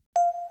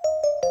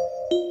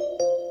So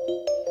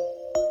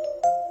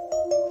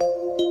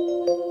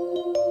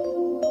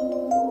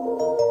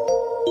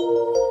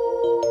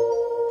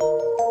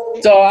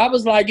I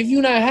was like, if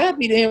you're not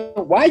happy, then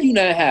why you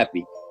not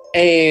happy?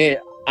 And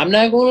I'm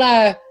not gonna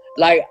lie,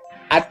 like,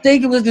 I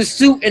think it was the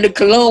suit and the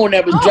cologne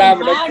that was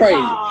driving her crazy.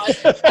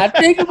 I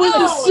think it was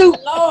the suit.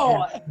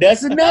 Lord.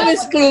 That's another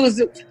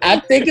exclusive.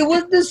 I think it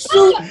was the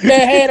suit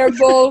that had her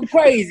going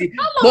crazy.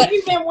 How long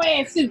you been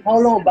wearing suits?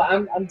 Hold on, but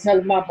I'm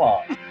telling my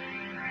part.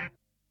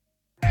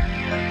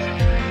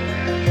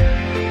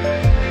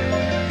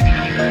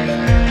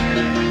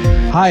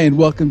 Hi, and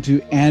welcome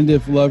to And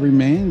If Love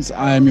Remains.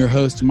 I am your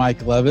host,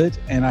 Mike Levitt,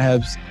 and I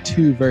have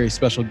two very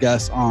special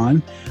guests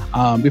on.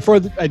 Before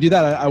I do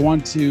that, I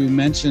want to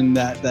mention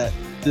that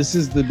this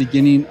is the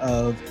beginning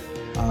of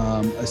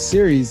a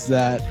series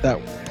that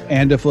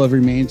And If Love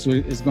Remains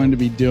is going to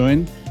be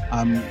doing,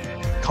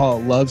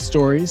 called Love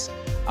Stories.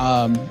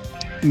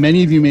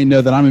 Many of you may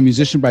know that I'm a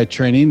musician by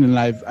training, and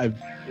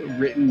I've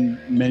written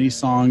many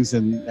songs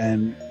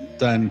and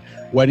done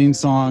wedding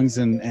songs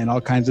and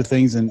all kinds of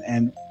things,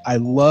 and I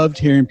loved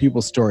hearing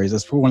people's stories.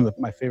 That's one of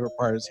my favorite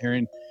parts,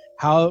 hearing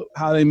how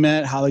they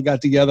met, how they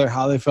got together,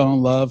 how they fell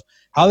in love.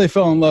 How they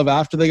fell in love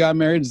after they got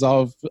married is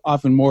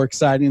often more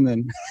exciting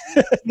than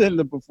than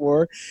the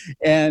before.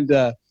 And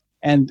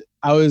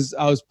I was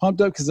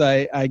pumped up because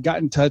I got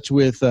in touch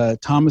with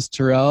Thomas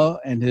Terrell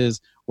and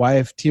his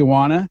wife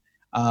Tijuana,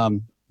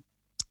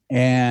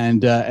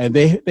 and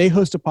they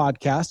host a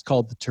podcast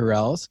called The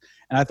Terrells.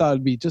 And I thought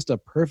it'd be just a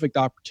perfect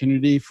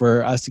opportunity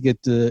for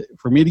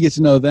me to get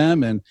to know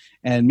them and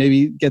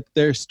maybe get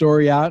their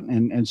story out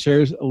and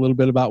share a little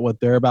bit about what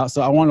they're about.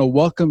 So I want to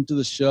welcome to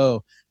the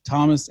show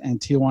Thomas and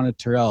Tijuana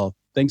Terrell.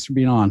 Thanks for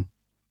being on.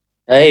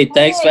 Hey,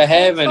 thanks for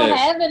having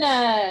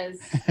us.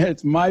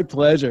 It's my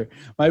pleasure.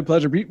 My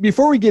pleasure.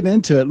 Before we get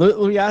into it, let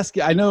me ask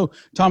you. I know,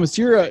 Thomas,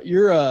 you're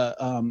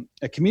a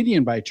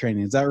comedian by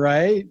training. Is that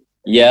right?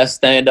 Yeah,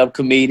 stand-up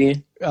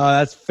comedian.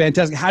 That's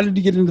fantastic. How did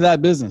you get into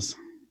that business?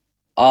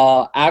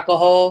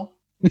 Alcohol.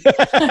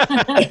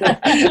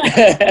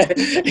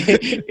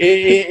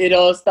 it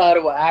all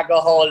started with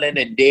alcohol and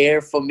a dare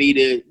for me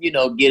to,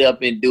 get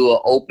up and do an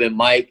open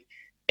mic.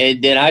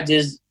 And then I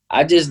just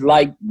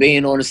like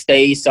being on the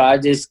stage, so I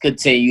just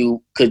continue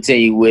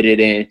with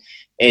it,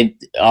 and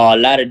a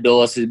lot of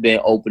doors has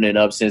been opening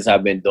up since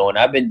I've been doing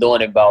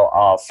it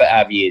about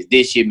 5 years.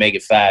 This year make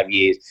it 5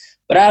 years.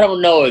 But I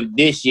don't know if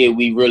this year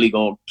we really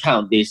gonna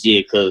count this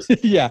year, cause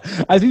yeah,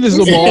 I think this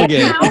is a ball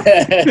game.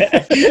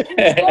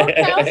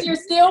 Counts, you're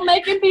still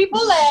making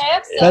people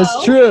laugh.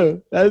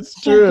 So.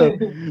 That's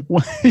true.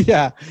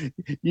 Yeah,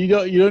 you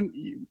don't.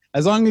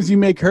 As long as you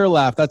make her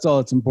laugh, that's all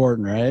that's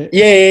important, right?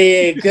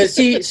 Yeah. Cause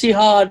she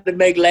hard to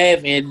make laugh,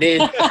 and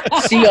then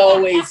she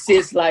always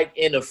sits like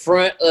in the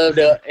front of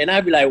and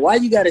I'd be like, why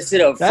you gotta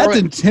sit up front? That's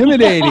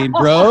intimidating,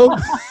 bro.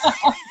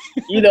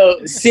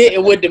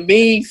 Sitting with the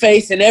mean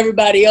face and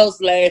everybody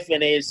else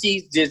laughing, and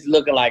she's just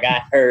looking like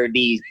I heard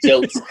these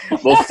jokes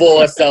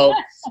before. So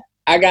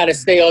I gotta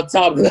stay on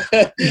top.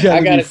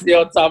 Stay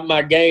on top of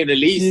my game to at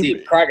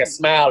least crack a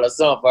smile or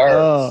something for her.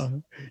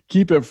 Oh,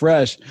 keep it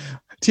fresh.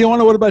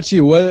 Tijuana, what about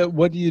you?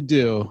 What do you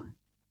do?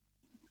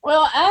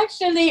 Well,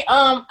 actually,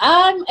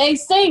 I'm a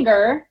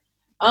singer.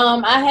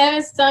 I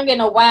haven't sung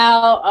in a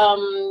while.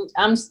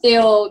 I'm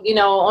still,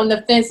 on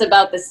the fence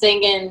about the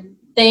singing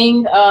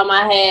thing.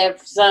 I have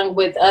sung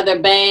with other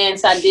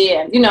bands. I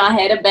did, I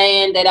had a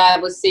band that I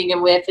was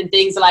singing with and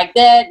things like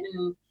that.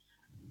 And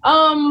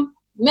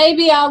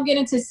maybe I'll get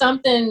into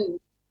something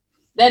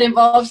that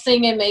involves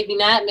singing, maybe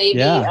not.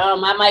 Maybe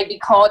I might be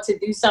called to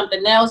do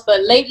something else.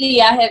 But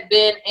lately I have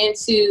been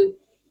into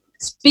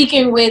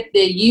speaking with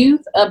the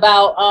youth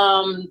about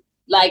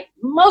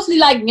mostly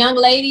young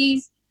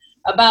ladies,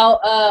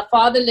 about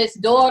fatherless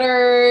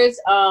daughters,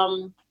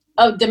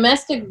 of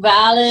domestic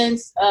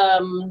violence,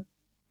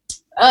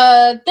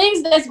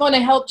 things that's going to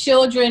help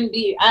children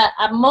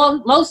I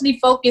mostly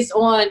focus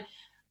on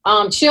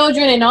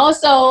children, and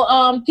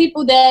also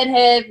people that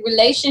have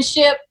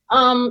relationship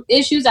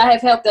issues. I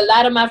have helped a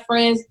lot of my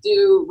friends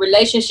through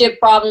relationship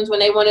problems when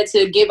they wanted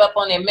to give up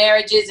on their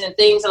marriages and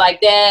things like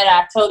that.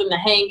 I told them to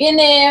hang in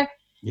there.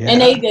 Yeah.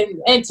 And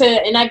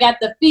I got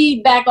the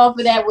feedback off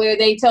of that where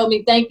they told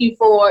me, thank you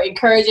for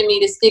encouraging me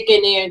to stick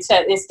in there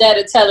instead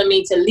of telling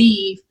me to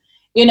leave,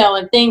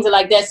 and things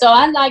like that. So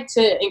I like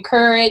to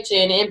encourage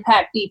and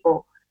impact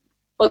people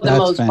for the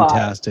most part. That's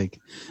fantastic.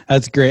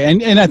 That's great.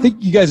 And I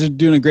think you guys are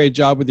doing a great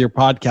job with your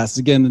podcast.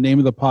 Again, the name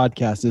of the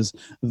podcast is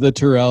The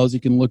Terrells.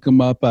 You can look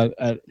them up at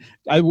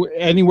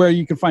anywhere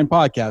you can find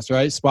podcasts,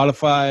 right?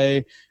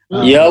 Spotify.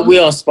 Yeah,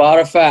 we're on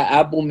Spotify,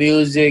 Apple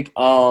Music,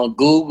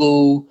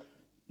 Google.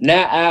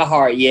 Not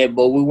iHeart yet,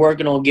 but we're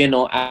working on getting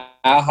on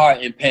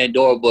iHeart and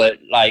Pandora, but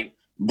like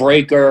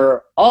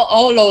Breaker,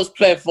 all those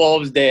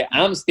platforms that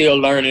I'm still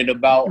learning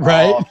about.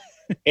 Right.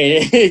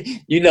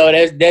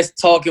 And that's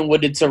talking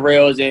with the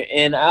Terrells,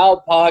 and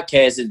our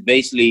podcast is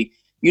basically,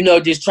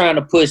 just trying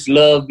to push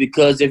love,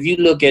 because if you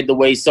look at the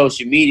way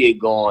social media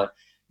going,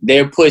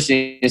 they're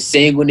pushing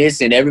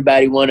singleness and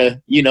everybody want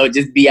to,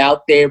 just be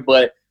out there,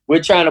 but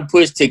we're trying to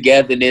push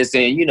togetherness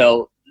and, you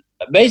know,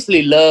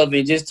 basically love,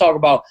 and just talk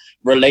about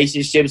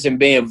relationships and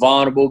being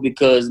vulnerable,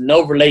 because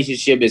no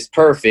relationship is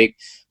perfect.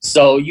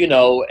 So, you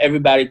know,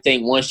 everybody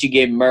think once you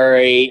get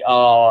married,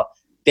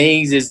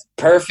 things is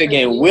perfect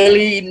and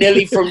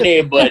willy-nilly from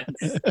there. But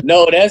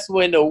no, that's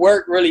when the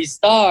work really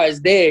starts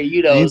there,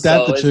 you know. Ain't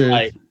that so the it's truth?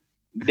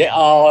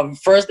 like,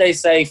 first they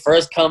say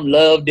first come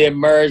love, then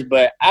marriage.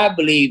 But I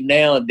believe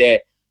now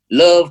that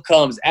love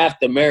comes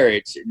after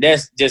marriage.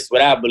 That's just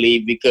what I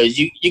believe, because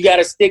you got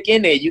to stick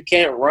in there. You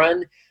can't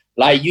run.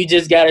 Like, you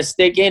just got to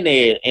stick in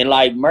there. And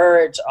like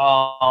marriage,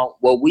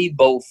 what we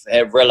both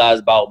have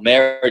realized about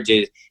marriage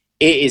is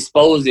it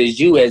exposes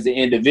you as an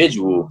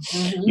individual.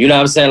 Mm-hmm. You know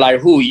what I'm saying? Like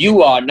who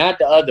you are, not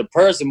the other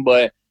person,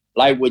 but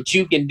like what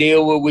you can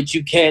deal with, what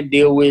you can't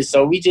deal with.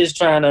 So we just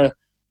trying to,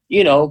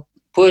 you know,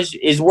 push.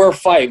 It's worth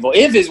fighting for.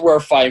 If it's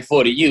worth fighting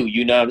for to you,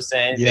 you know what I'm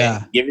saying? Yeah.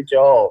 Then give it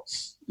your all.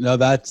 No,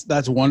 that's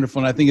wonderful.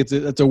 And I think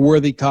it's a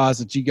worthy cause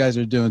that you guys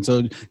are doing.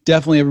 So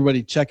definitely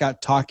everybody check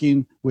out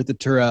Talking with the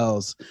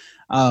Terrells.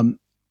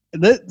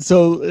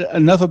 So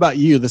enough about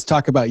you. Let's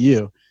talk about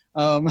you.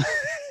 I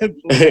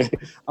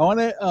want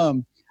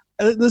to,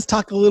 let's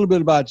talk a little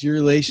bit about your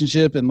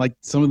relationship and like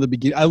some of the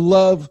beginning. I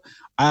love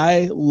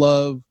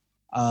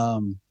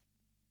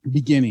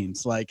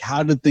beginnings. Like,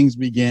 how did things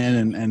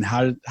begin, and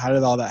how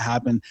did all that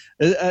happen?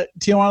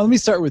 Tijuana, let me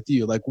start with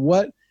you. Like,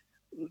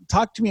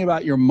 talk to me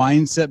about your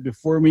mindset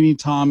before meeting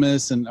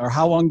Thomas, or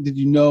how long did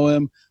you know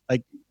him?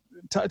 Like,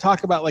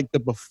 talk about like the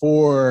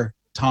before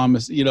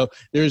Thomas. You know,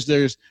 there's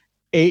BC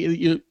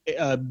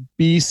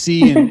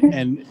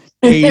and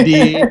AD.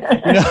 You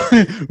know?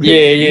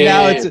 Yeah.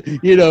 Now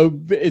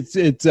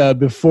it's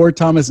before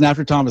Thomas and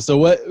after Thomas.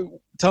 So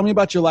tell me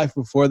about your life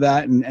before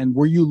that, and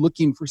were you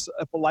looking for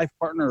a life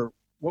partner?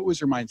 What was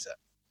your mindset?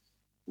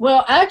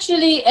 Well,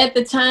 actually, at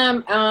the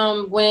time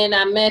when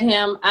I met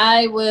him,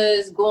 I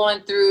was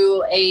going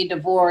through a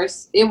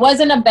divorce. It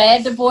wasn't a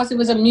bad divorce. It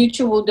was a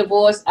mutual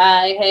divorce.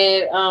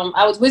 I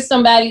was with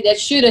somebody that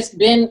should have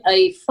been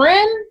a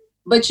friend,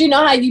 but you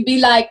know how you be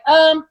like,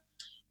 I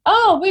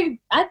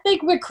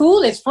think we're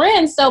cool as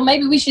friends, so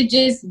maybe we should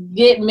just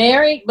get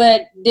married,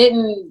 but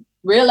didn't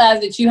realize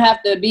that you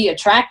have to be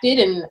attracted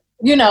and,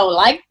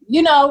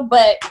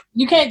 but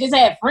you can't just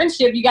have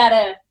friendship. You got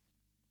to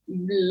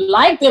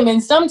like them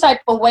in some type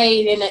of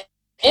way, in an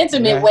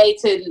intimate way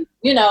to,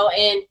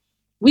 and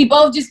we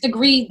both just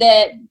agreed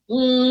that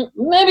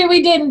maybe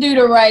we didn't do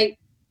the right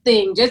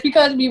thing. Just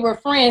because we were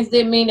friends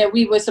didn't mean that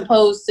we were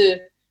supposed to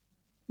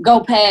go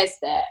past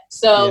that.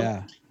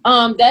 So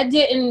I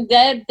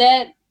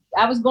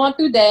was going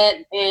through that,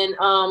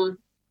 and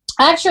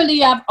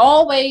actually I've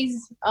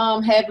always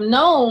have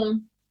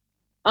known,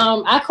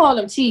 I call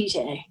him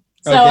TJ.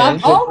 So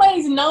I've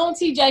always known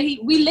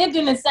TJ. We lived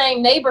in the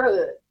same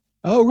neighborhood.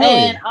 Oh,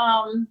 really?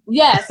 And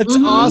yes, that's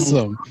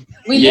awesome.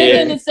 We lived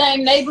in the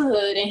same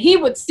neighborhood, and he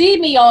would see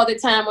me all the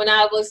time when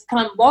I was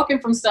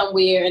walking from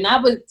somewhere, and I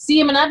would see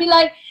him, and I'd be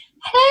like,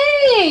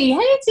 "Hey,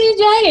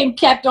 TJ," and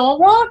kept on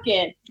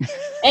walking.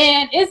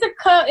 And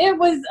it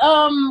was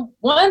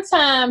one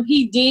time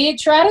he did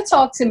try to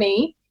talk to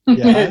me.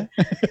 Yeah.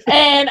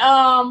 And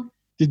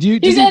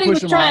he said he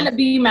was trying to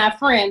be my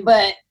friend,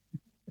 but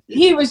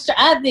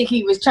I think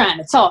he was trying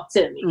to talk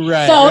to me.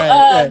 Right. So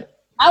right.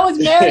 I was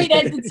married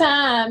at the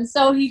time,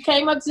 so he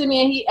came up to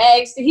me and he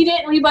asked.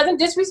 He wasn't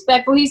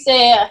disrespectful. He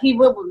said he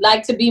would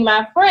like to be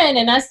my friend,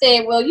 and I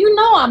said, "Well,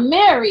 I'm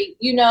married,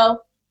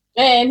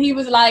 And he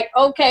was like,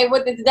 "Okay,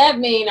 what does that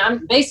mean?"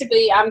 I'm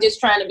just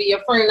trying to be a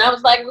friend. And I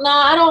was like, "No,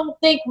 I don't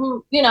think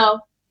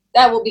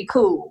that will be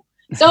cool."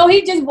 So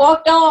he just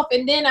walked off,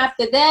 and then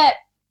after that,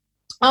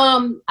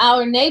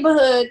 our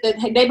neighborhood, the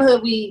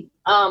neighborhood we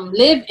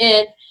live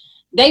in,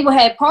 they would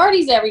have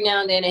parties every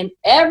now and then, and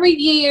every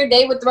year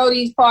they would throw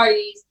these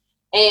parties,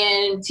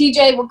 and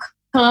TJ would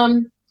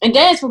come and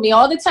dance with me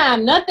all the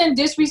time. Nothing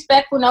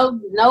disrespectful,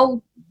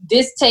 no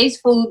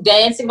distasteful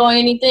dancing or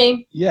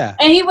anything. Yeah.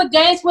 And he would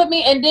dance with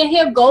me, and then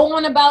he'll go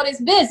on about his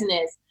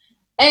business.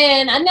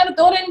 And I never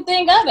thought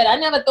anything of it. I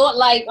never thought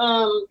like,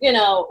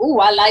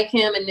 I like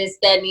him and this,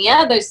 that, and the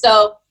other.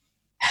 So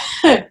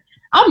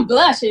I'm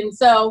blushing.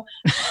 So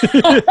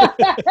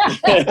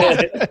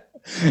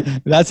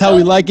that's how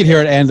we like it here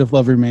at And If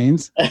Love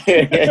Remains.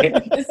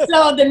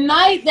 So the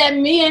night that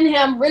me and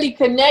him really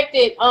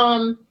connected,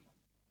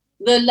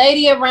 the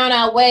lady around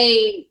our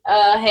way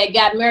had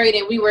got married,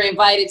 and we were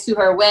invited to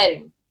her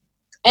wedding.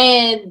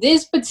 And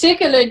this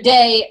particular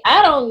day,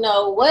 I don't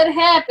know what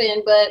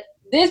happened, but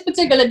this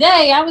particular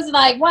day, I was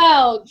like,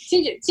 wow,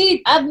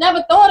 TJ, I've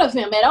never thought of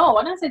him at all.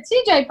 And I said,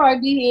 TJ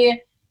probably be here,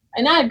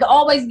 and I'd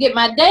always get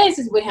my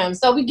dances with him.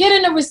 So we get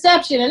in the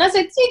reception, and I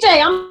said,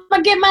 TJ, I'm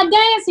going to get my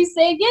dance. He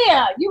said,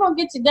 yeah, you're going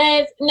to get your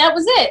dance. And that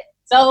was it.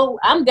 So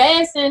I'm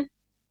dancing.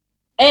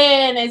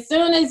 And as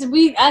soon as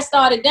I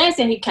started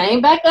dancing, he came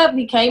back up.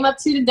 He came up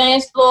to the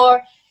dance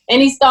floor,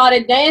 and he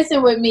started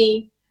dancing with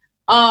me.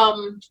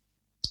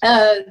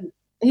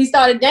 He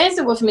started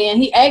dancing with me, and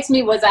he asked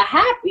me, was I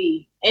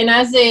happy? And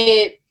I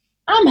said,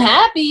 I'm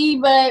happy,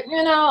 but,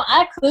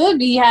 I could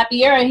be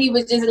happier. And he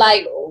was just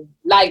like,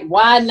 like,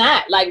 why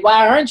not? Like,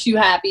 why aren't you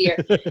happier?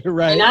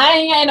 Right. And I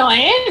ain't had no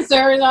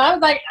answer. So I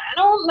was like, I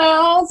don't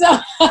know. So,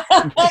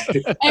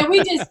 and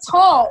we just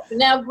talked.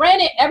 Now,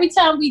 granted, every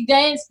time we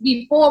danced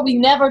before, we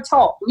never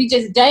talked. We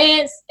just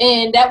danced,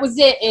 and that was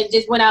it, and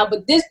just went out.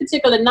 But this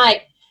particular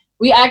night,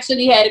 we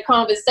actually had a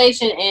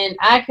conversation, and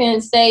I can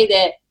say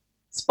that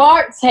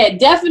sparks had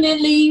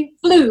definitely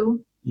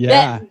flew.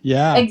 Yeah.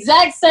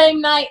 Exact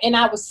same night, and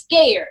I was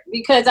scared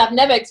because I've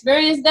never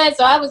experienced that.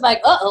 So I was like,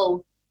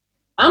 uh-oh,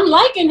 I'm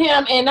liking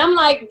him, and I'm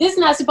like, this is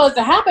not supposed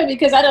to happen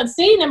because I done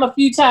seen him a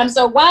few times.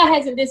 So why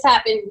hasn't this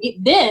happened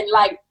then?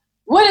 Like,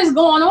 what is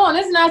going on?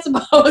 It's not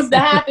supposed to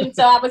happen.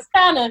 So I was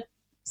kind of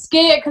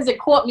scared because it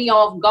caught me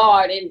off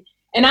guard,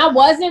 and I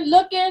wasn't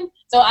looking.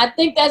 So I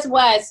think that's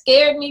why it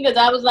scared me, because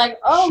I was like,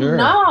 oh,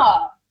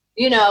 nah,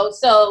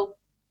 so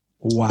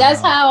wow.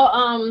 that's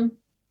how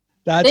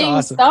that's things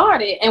awesome.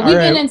 started, and we've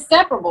been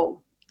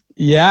inseparable.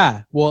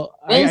 Yeah. Well,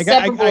 I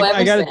got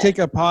to since. take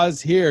a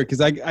pause here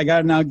because I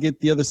got to now get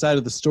the other side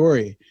of the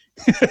story.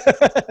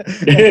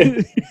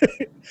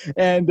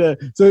 And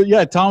so,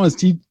 yeah, Thomas,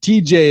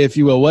 TJ, if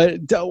you will,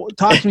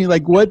 talk to me,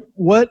 like what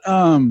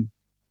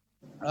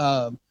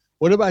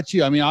about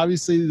you? I mean,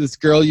 obviously this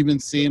girl you've been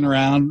seeing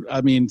around,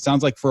 I mean,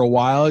 sounds like for a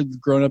while,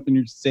 grown up in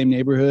your same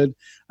neighborhood.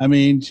 I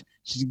mean,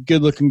 she's a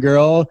good looking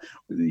girl.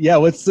 Yeah.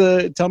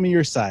 Tell me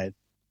your side.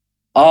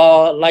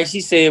 Like she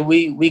said,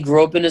 we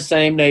grew up in the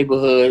same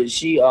neighborhood.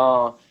 She's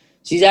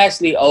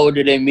actually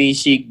older than me.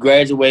 She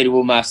graduated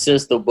with my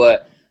sister,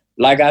 but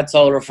like I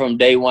told her from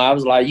day one, I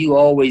was like, you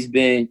always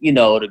been,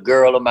 the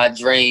girl of my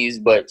dreams,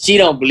 but she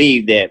don't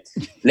believe that.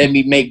 Let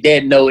me make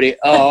that noted.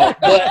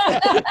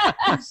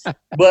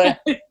 But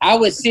I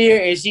was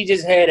here, and she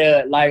just had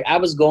I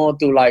was going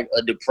through like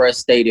a depressed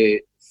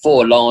state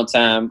for a long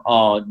time,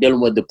 dealing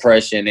with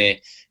depression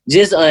and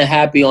just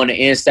unhappy on the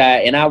inside.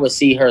 And I would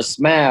see her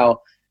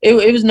smile.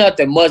 It was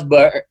nothing much,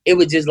 but it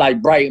would just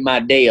like brighten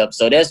my day up.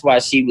 So that's why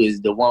she was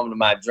the woman of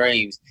my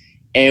dreams.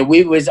 And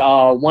we was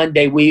one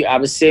day I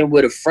was sitting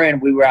with a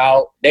friend. We were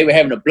out. They were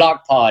having a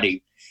block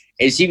party,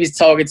 and she was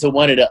talking to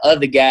one of the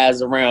other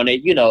guys around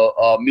it.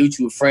 A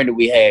mutual friend that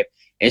we had,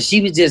 and she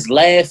was just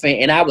laughing.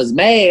 And I was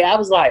mad. I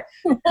was like,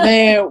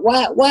 man,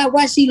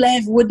 why she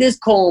laughing with this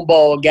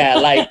cornball guy?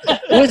 Like,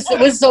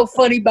 what's so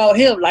funny about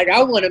him? Like,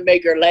 I want to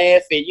make her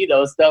laugh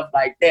and stuff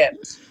like that.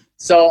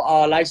 So,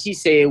 like she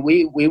said,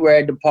 we were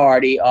at the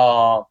party.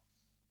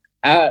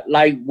 I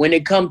like when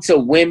it comes to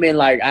women,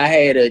 like I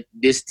had a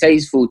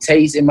distasteful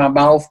taste in my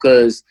mouth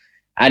because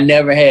I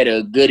never had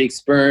a good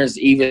experience,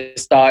 even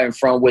starting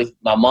from with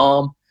my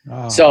mom.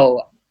 Oh.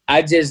 So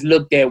I just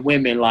looked at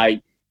women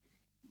like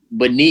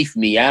beneath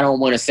me. I don't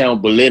want to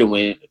sound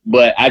belittling,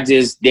 but I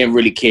just didn't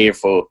really care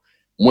for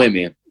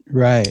women.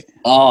 Right.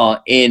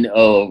 In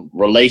a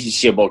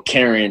relationship or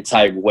caring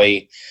type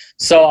way.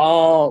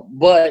 So,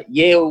 but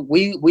yeah,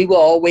 we will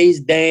always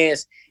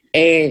dance,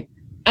 and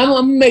I'm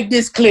gonna make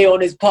this clear on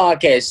this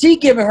podcast. She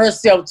giving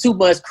herself too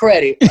much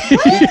credit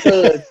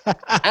because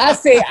I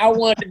said I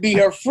wanted to be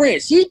her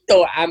friend. She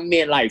thought I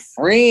meant like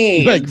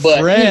friend,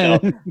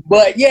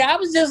 but yeah, I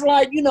was just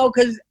like,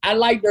 because I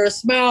liked her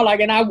smile, like,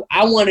 and I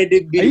wanted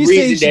to be the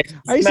reason that she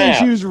smiled. Are you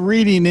saying she was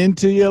reading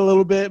into you a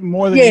little bit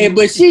more than? Yeah,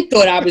 but she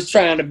thought I was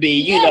trying to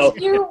be,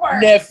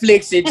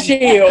 Netflix and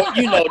chill,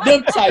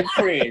 them type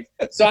friends.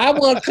 So I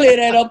want to clear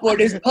that up on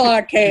this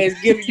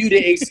podcast, giving you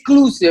the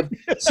exclusive.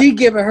 She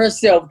giving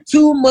herself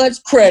too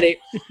much credit,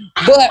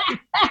 but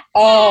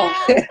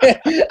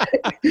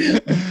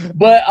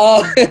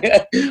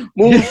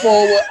moving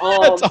forward,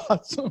 that's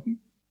awesome.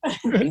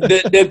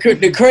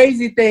 the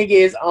crazy thing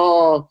is,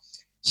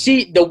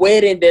 the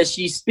wedding that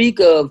she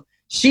speak of,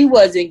 she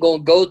wasn't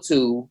gonna go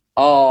to.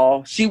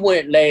 She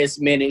went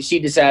last minute. She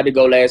decided to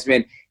go last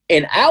minute,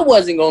 and I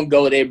wasn't gonna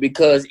go there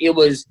because it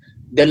was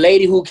the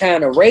lady who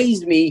kind of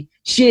raised me.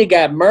 She had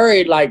got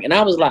married, and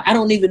I was like, I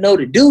don't even know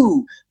the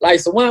dude.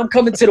 So when I'm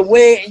coming to the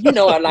wedding,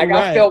 right.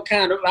 I felt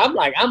kind of, I'm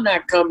like, I'm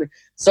not coming.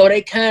 So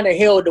they kind of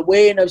held the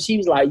wedding up. She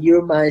was like,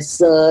 you're my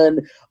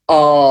son.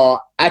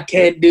 I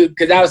can't do,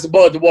 because I was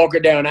supposed to walk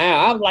her down the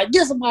aisle. I was like,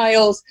 get somebody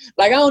else.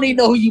 I don't even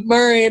know who you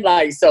married.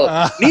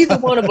 So neither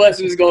one of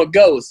us was going to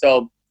go.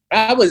 So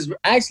I was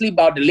actually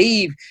about to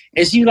leave,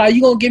 and she was like, you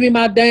going to give me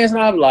my dance?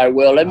 And I was like,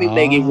 well, let me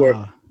make it work.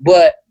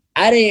 But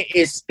I didn't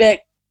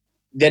expect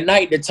the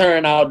night to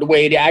turn out the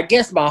way that I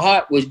guess my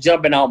heart was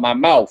jumping out my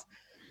mouth.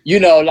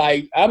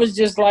 I was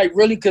just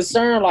really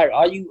concerned.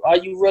 Are you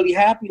really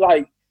happy?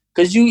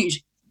 Cause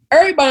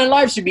everybody in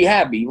life should be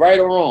happy, right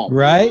or wrong.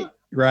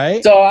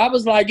 Right. So I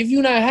was like, if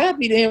you're not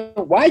happy, then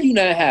why you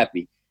not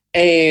happy?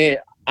 And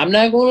I'm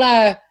not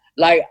gonna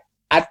lie,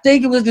 I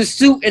think it was the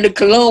suit and the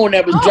cologne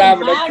that was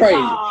driving her crazy.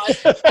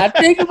 I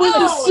think it was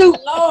the suit.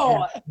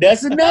 Lord.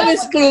 That's another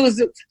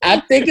exclusive. I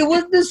think it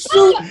was the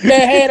suit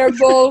that had her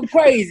going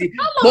crazy.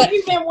 How long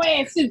you been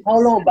wearing suits?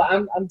 Hold on, but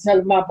I'm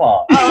telling my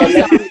part.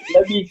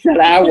 Let me tell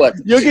her I was.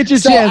 You'll get your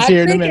chance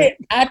here in a minute.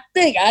 I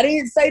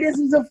didn't say this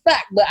is a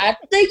fact, but I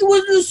think it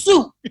was the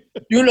suit.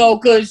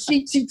 Because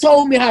she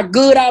told me how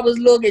good I was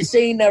looking. She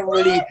ain't never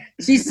really,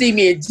 she see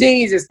me in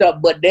jeans and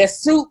stuff, but that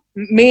suit,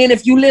 man,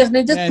 if you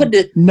listening, just Man, put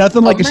the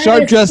nothing like a man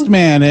sharp-dressed suit-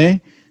 man, eh?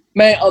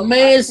 Man, a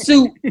man's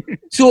suit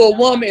to a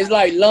woman is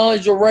like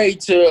lingerie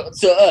to us.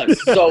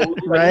 So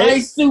Right? a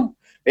nice suit.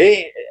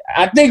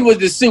 I think it was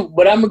the suit,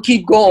 but I'm gonna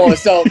keep going.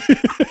 So,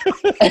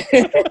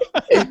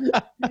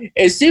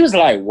 and she was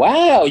like,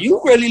 "Wow,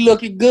 you really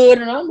looking good,"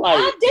 and I'm like,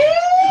 I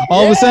did.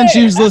 All of a sudden,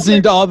 she was Yeah.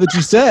 listening to all that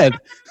you said.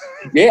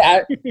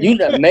 "Yeah, you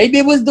know, maybe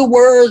it was the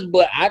words,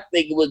 but I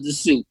think it was the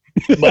suit."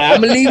 But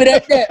I'm gonna leave it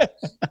at that.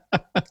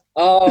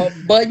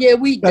 But yeah,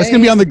 That's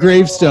gonna be on the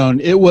gravestone.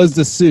 It was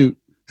the suit.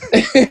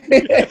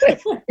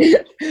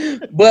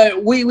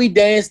 But we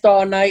danced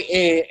all night,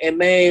 and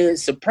man,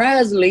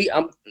 surprisingly,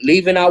 I'm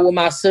leaving out with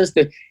my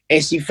sister,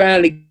 and she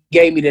finally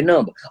gave me the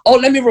number. Oh,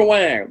 let me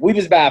rewind. We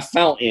was by a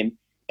fountain,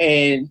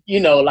 and you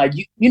know, like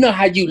you know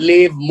how you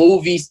live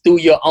movies through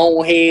your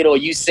own head, or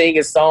you sing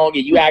a song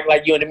and you act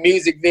like you're in a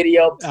music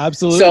video.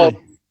 Absolutely. So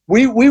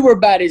we were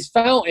by this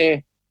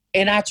fountain,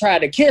 and I tried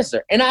to kiss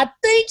her, and I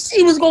think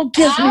she was gonna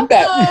kiss me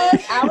back.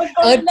 I was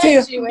gonna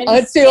let you, and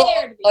it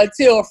scared me.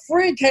 Until a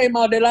friend came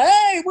out, they're like,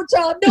 "Hey, what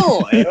y'all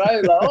doing?" And I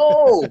was like,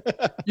 "Oh,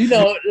 you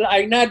know,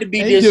 like not to be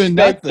Ain't doing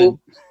disrespectful." nothing.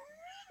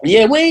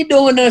 Yeah, we ain't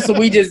doing nothing, so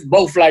we just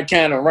both like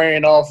kind of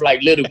ran off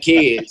like little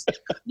kids.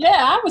 Yeah,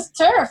 I was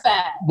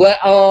terrified. But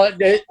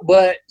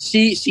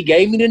she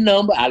gave me the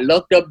number. I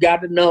looked up,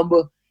 got the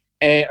number,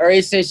 and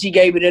ever since she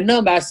gave me the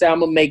number, I said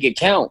I'm gonna make it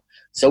count.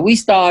 So we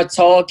started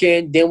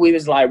talking. Then we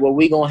was like, well,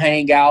 we gonna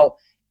hang out,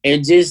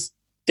 and just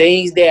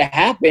things that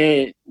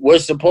happened were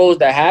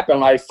supposed to happen.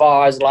 Like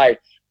far as like,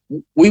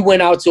 we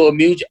went out to a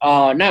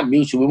not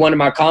mutual. We one of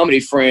my comedy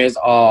friends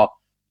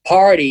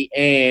party,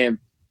 and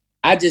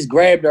I just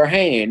grabbed her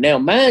hand. Now,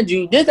 mind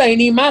you, this ain't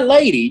even my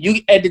lady.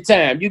 You at the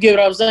time, you get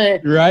what I'm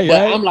saying? Right.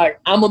 But Right. I'm like,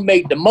 I'm gonna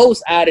make the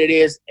most out of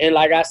this, and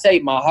like I say,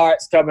 my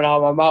heart's coming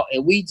out of my mouth,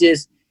 and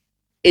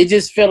it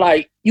just feel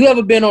like, you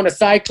ever been on a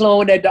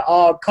cyclone at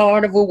the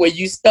carnival where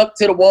you stuck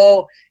to the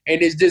wall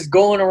and it's just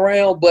going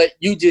around, but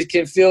you just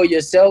can feel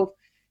yourself?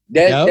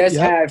 That's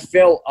Yep. how it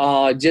felt.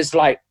 Just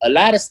like a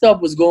lot of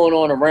stuff was going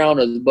on around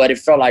us, but it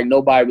felt like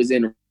nobody was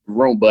in the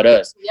room but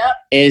us. Yep.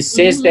 And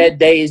since that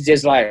day, it's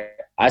just like,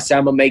 I said,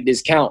 I'm gonna make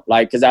this count.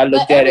 Like, cause I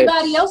looked at it.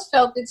 Everybody else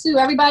felt it too.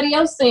 Everybody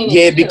else seen it.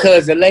 Yeah, too.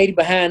 because the lady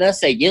behind us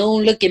said, "You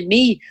don't look at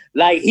me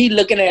like he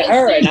looking at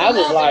her," and I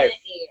was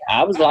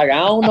like, I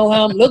don't know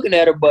how I'm looking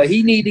at her, but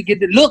he need to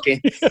get to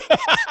looking.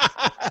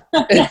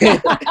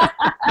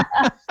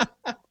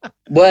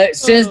 But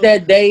since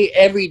that day,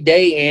 every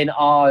day, and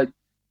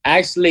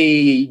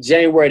actually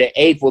January the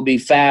 8th will be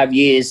 5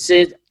 years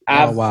since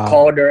I've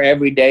called her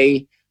every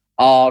day.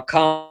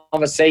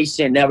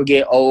 Conversation never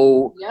get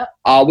old. Yep.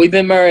 We've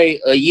been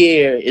married a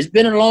year. It's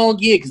been a long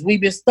year because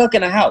we've been stuck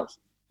in a house.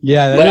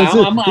 Yeah.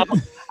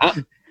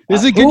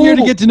 This is a good year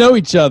to get to know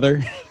each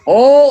other.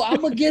 Oh,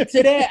 I'm gonna get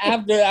to that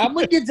after. I'm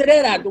gonna get to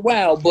that after a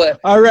while. But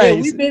all right,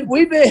 yeah, we've been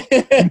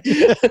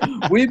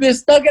we've been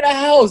stuck in a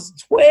house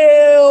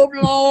 12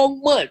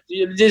 long months.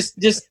 Just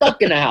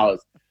stuck in a house.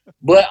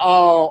 But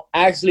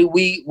actually,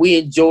 we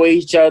enjoy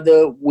each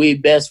other. We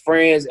best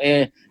friends,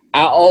 and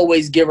I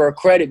always give her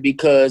credit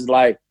because,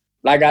 like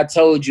I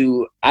told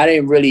you, I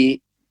didn't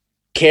really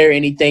care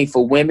anything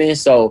for women,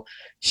 so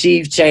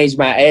she changed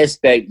my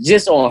aspect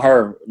just on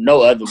her.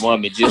 No other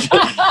woman. Just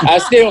I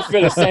still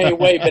feel the same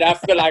way, but I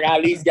feel like I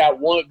at least got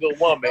one good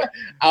woman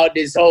out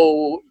this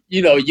whole,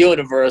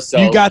 universe. So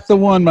you got the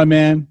one, my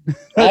man.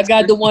 I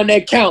got the one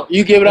that count.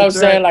 You get what I'm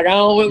saying? Like, I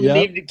don't really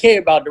need to care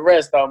about the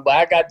rest of them, but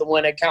I got the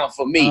one that count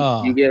for me.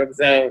 You get what I'm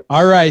saying?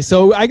 All right.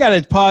 So I got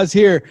to pause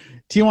here.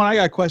 T1, I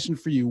got a question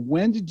for you.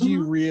 When did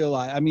you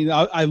realize, I mean,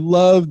 I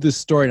love the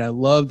story and I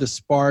love the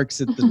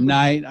sparks at the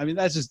night. I mean,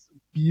 that's just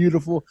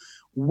beautiful.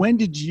 When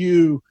did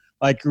you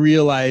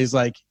realize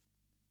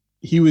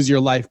he was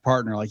your life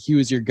partner, like he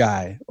was your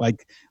guy?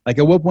 Like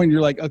at what point you're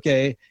like,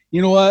 okay,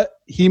 you know what?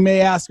 He may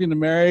ask me to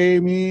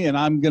marry me and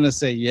I'm going to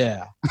say,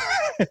 yeah.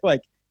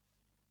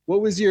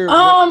 What was your,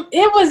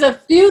 it was a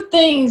few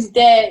things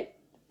that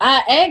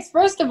I asked.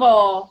 First of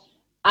all,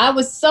 I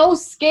was so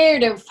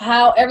scared of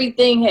how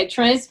everything had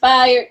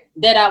transpired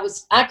that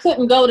I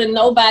couldn't go to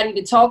nobody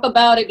to talk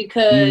about it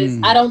because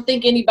I don't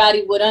think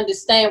anybody would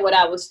understand what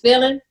I was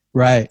feeling.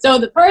 Right. So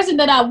the person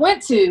that I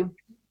went to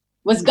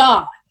was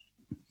God.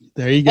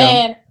 There you go.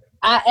 And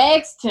I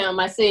asked him,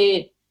 I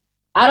said,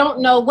 I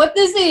don't know what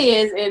this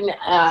is, and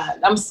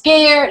I'm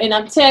scared and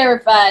I'm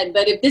terrified,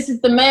 but if this is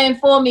the man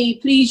for me,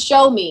 please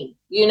show me,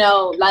 and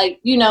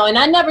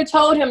I never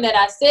told him that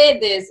I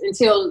said this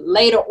until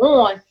later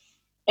on.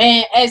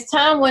 And as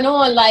time went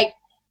on,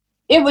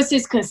 it was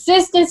his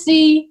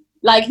consistency.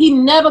 He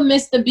never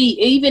missed a beat,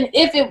 even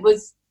if it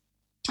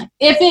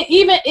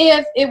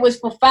was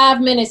for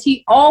 5 minutes,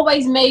 he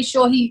always made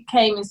sure he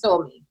came and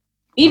saw me.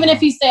 Even if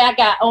he said, I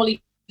got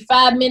only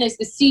 5 minutes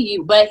to see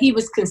you, but he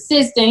was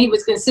consistent. He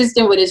was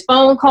consistent with his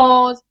phone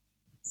calls,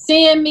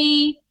 seeing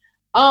me.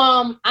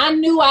 I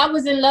knew I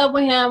was in love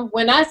with him.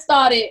 When I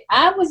started,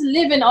 I was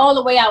living all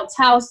the way out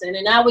Towson,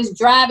 and I was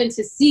driving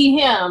to see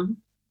him.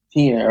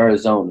 He in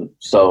Arizona,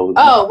 so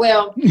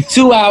 2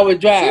 2 hour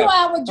drive. 2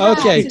 hour drive.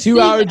 Okay, 2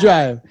 hour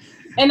drive.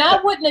 And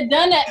I wouldn't have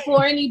done that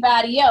for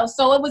anybody else.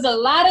 So it was a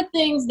lot of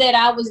things that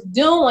I was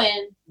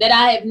doing that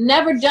I have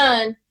never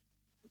done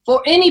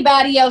for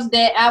anybody else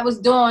that I was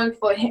doing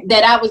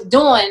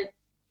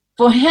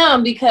for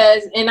him,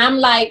 because, and I'm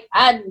like,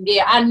 I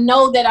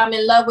know that I'm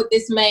in love with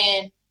this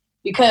man,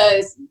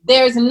 because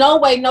there's no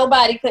way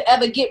nobody could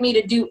ever get me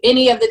to do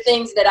any of the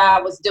things that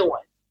I was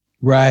doing.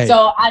 Right.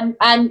 So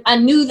I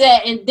knew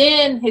that. And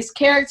then his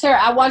character,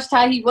 I watched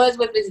how he was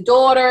with his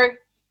daughter.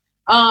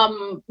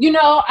 You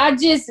know,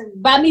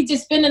 by me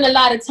just spending a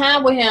lot of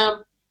time with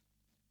him,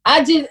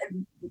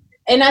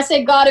 and I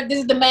said, God, if this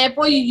is the man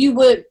for you, you're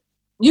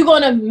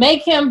going to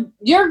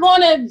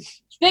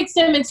fix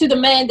him into the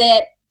man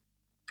that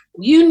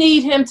you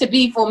need him to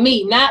be for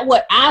me, not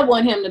what I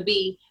want him to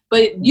be,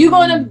 but you're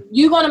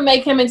gonna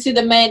make him into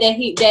the man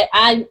that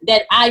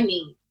I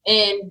need.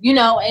 And, you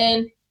know,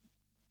 and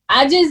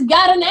I just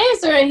got an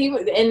answer,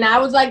 and I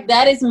was like,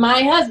 that is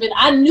my husband.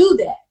 I knew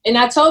that. And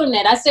I told him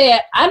that. I said,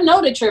 I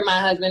know that you're my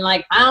husband.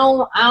 Like,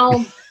 I'm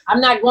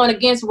not going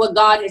against what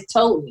God has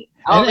told me.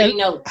 I already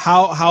know.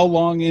 How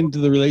long into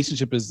the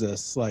relationship is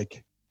this?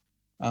 Like,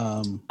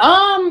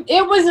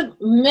 it was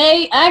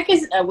May. I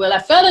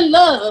fell in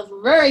love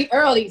very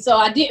early, so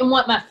I didn't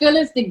want my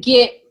feelings to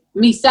get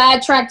me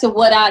sidetracked to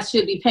what I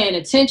should be paying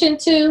attention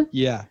to.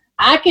 Yeah.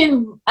 I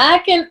can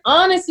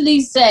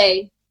honestly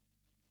say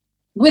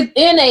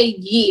within a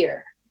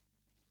year.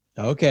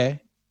 Okay.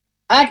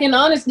 I can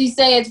honestly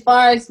say, as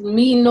far as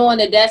me knowing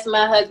that that's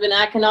my husband,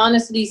 I can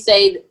honestly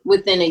say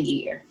within a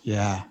year.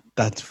 Yeah,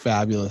 that's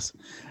fabulous.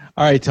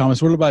 All right,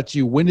 Thomas, what about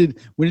you? When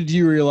did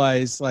you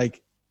realize,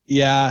 like,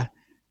 yeah,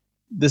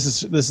 this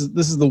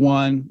is the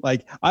one?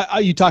 Like,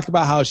 you talk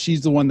about how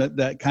she's the one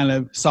that kind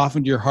of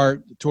softened your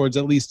heart towards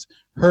at least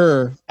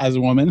her as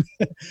a woman.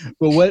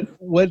 But when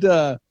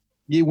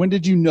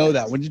did you know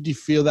that? When did you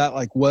feel that?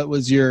 Like, what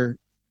was your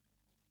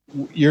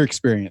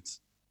experience?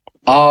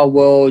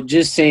 Well,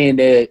 just saying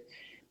that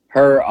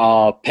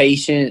her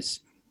patience,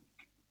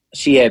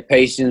 she had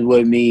patience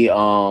with me.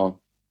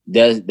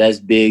 That's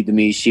big to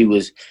me. She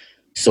was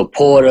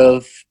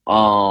supportive.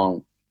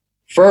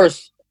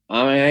 First,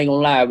 I ain't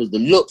gonna lie, it was the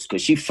looks,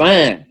 cause she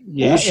fine.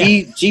 Yeah,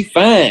 she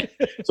fine.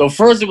 So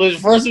first it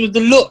was the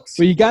looks.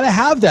 Well, you gotta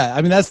have that.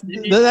 I mean,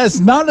 that's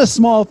not a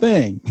small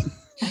thing.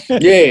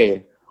 Yeah,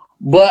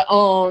 but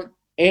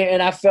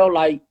and I felt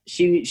like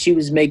she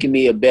was making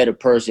me a better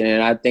person,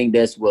 and I think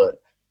that's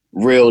what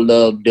real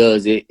love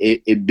does.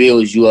 It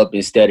builds you up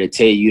instead of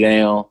tear you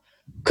down.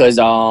 Cause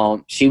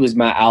she was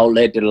my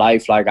outlet to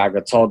life. Like, I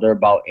could talk to her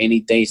about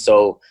anything.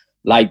 So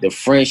like, the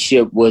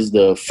friendship was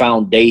the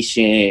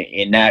foundation,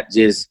 and not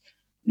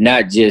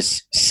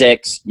just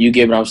sex. You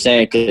get what I'm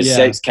saying? Cause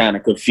sex kind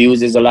of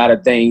confuses a lot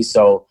of things.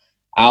 So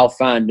our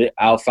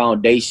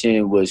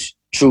foundation was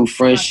true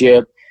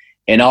friendship,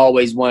 and I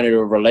always wanted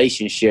a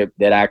relationship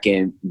that I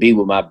can be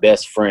with my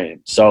best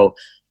friend. So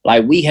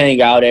like, we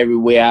hang out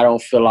everywhere. I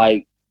don't feel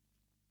like,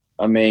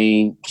 I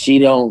mean, she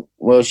do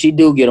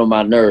get on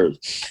my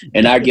nerves,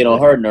 and I get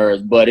on her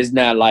nerves, but it's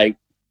not like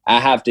I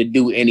have to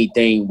do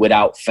anything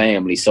without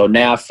family. So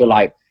now I feel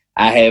like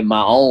I have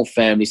my own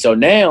family. So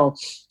now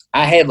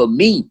I have a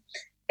me,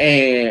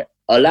 and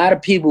a lot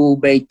of people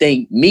may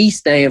think me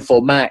stand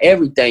for my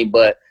everything,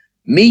 but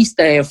me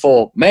stand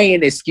for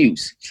man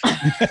excuse.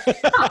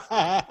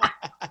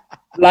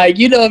 Like,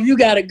 you know, if you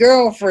got a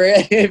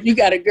girlfriend and be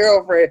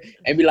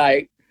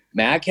like,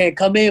 man, I can't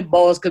come in,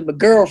 boss, because my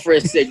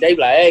girlfriend's sick. They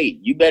be like, hey,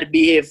 you better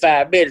be here in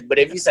 5 minutes. But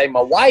if you say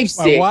my wife's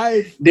sick,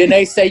 then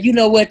they say, you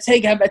know what,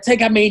 take how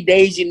many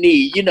days you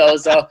need, you know.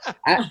 So,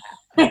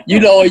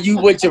 you know, you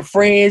with your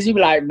friends, you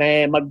be like,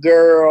 man, my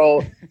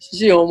girl,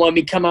 she don't want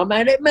me to come out.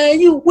 Man,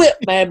 you whip,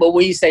 man. But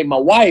when you say my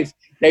wife,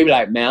 they be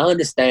like, man, I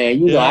understand.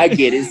 You know, I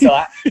get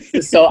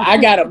it. So I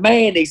got a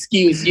man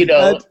excuse, you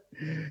know.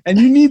 And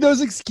you need those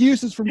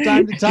excuses from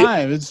time to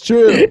time. It's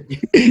true.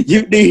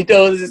 You need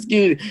those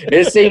excuses.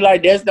 It seems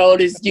like that's the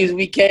only excuse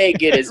we can't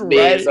get as men.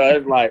 Right. So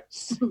it's like,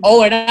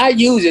 oh, and I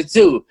use it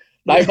too.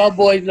 Like, my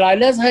boys be like,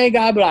 let's hang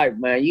out. I be like,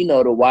 man, you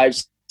know the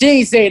wife. She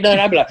ain't saying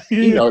nothing. I be like,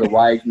 you know the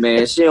wife,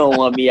 man. She don't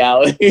want me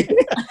out.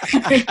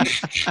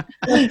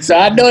 So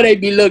I know they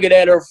be looking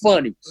at her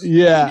funny.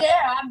 Yeah.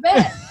 Yeah, I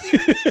bet.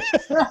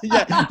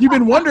 Yeah, you've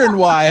been wondering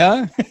why,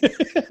 huh?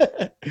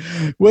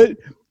 What?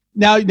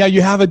 Now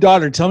you have a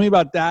daughter. Tell me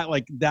about that,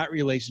 like, that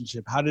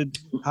relationship. How did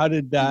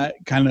that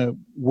kind of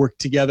work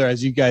together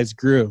as you guys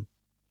grew?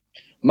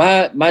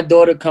 My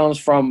daughter comes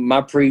from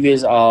my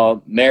previous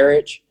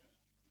marriage,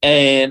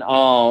 and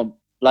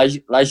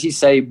like she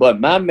say, but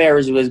my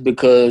marriage was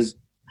because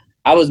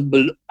I was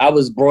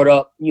brought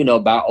up, you know,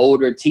 by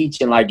older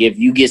teaching, like, if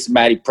you get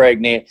somebody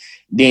pregnant,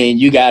 then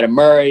you got to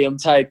marry them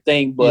type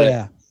thing.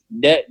 But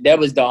that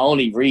was the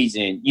only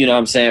reason, you know what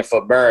I'm saying,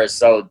 for marriage.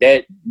 So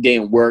that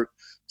didn't work.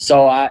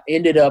 So I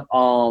ended up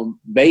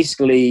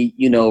basically,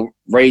 you know,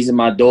 raising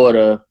my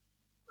daughter.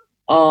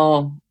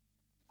 I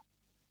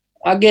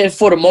guess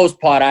for the most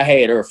part, I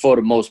had her for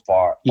the most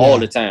part all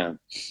the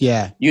time.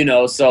 Yeah. You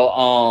know, so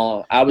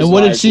I was. And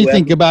what did she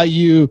think about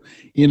you,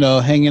 you know,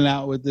 hanging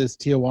out with this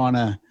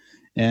Tijuana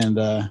and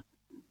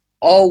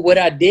Oh, what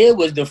I did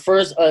was the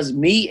first us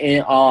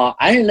meeting.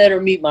 I didn't let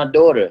her meet my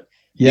daughter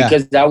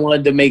because I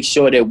wanted to make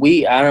sure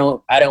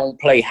that I don't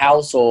play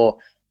house, or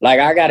like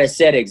I gotta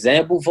set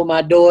example for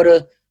my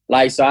daughter.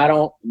 Like, so I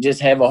don't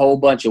just have a whole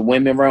bunch of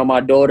women around my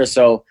daughter.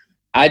 So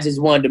I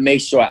just wanted to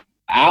make sure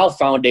our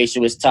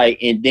foundation was tight,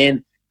 and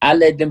then I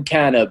let them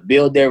kind of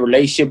build their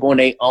relationship on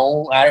their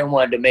own. I didn't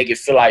want to make it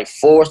feel like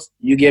forced.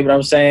 You get what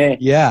I'm saying?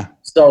 Yeah.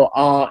 So,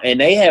 and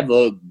they have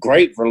a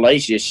great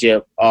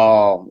relationship.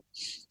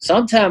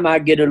 Sometimes I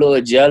get a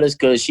little jealous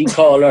because she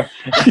call her,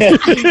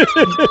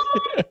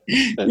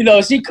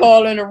 she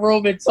call in the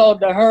room and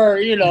talk to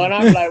her, and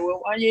I'm like, well,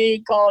 why you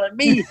ain't calling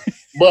me?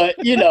 But,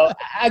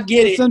 I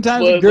get it.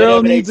 Sometimes a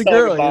girl needs a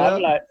girl,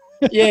 I'm like,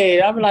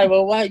 I'm like,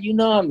 well, why?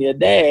 I'm your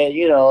dad,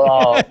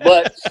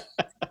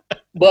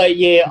 but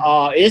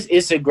yeah,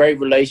 it's a great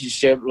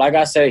relationship. Like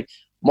I say,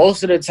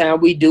 most of the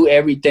time we do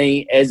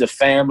everything as a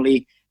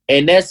family.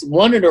 And that's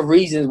one of the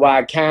reasons why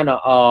I kind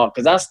of,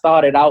 because I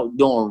started out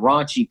doing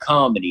raunchy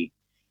comedy.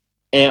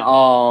 And,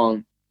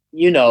 and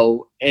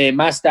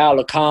my style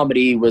of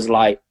comedy was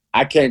like,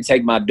 I couldn't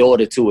take my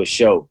daughter to a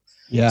show.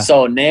 Yeah.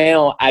 So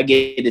now I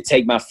get to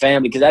take my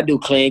family, because I do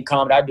clean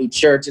comedy. I do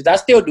churches. I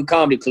still do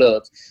comedy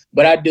clubs.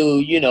 But I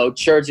do,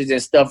 churches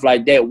and stuff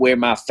like that where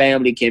my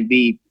family can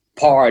be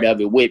part of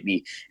it with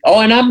me. Oh,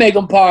 and I make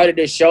them part of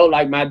the show.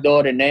 Like my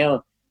daughter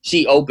now,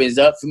 she opens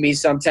up for me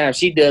sometimes.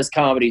 She does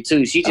comedy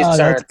too. She just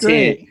turned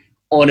 10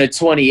 on the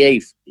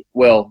 28th.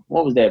 Well,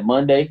 what was that,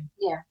 Monday?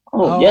 Yeah.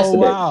 Oh, yesterday.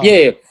 Wow.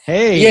 Yeah.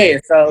 Hey. Yeah.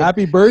 So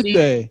happy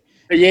birthday.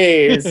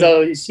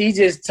 So she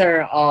just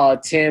turned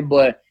 10,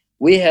 but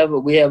we have a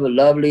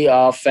lovely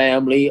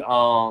family.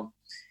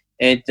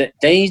 And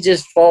things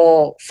just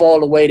fall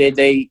the way that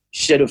they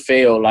should have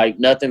felt. Like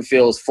nothing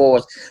feels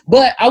forced.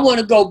 But I want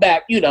to go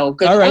back, because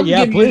I'm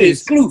giving you the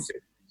exclusive.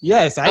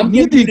 Yes, I'm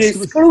giving you the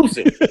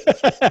exclusive.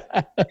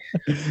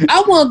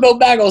 I want to go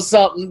back on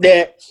something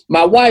that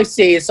my wife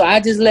said, so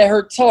I just let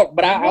her talk.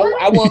 But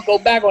I want to go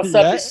back on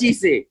something she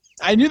said.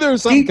 I knew there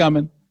was something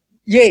coming.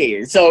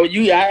 Yeah, so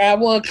I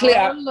want to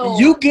clear.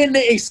 You getting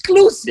the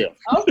exclusive.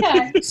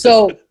 Okay.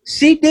 So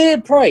she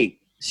did pray.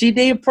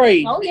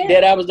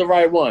 That I was the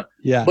right one.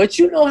 Yeah. But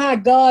you know how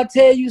God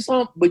tell you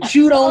something, but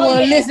you don't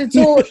want to listen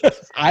to it?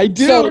 I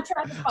do. So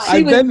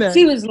I've been there.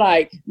 She was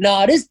like,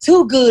 nah, this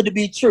too good to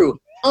be true.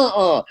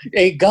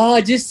 Hey,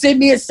 God, just send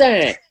me a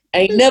sign.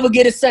 Ain't never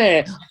get a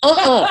sign.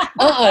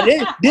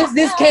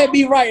 This can't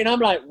be right. And I'm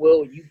like,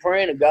 well, you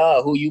praying to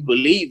God who you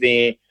believe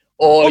in.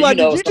 Or, did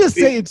you just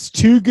say it's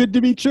too good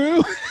to be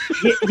true?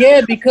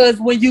 Yeah, because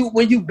when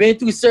you've been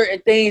through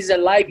certain things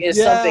in life and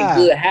something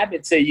good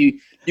happened to you,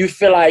 you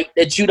feel like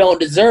that you don't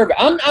deserve it.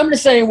 I'm the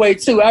same way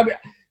too. I am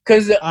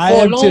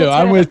too.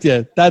 I'm with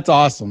you. That's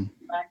awesome.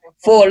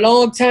 For a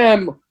long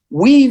time,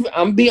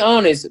 I'm be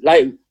honest,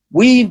 like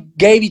we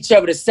gave each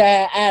other the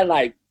side eye,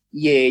 like,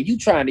 yeah, you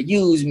trying to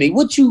use me.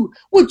 What you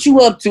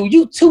up to?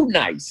 You too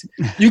nice.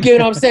 You get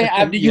what I'm saying?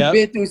 After you've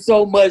been through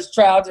so much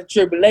trials and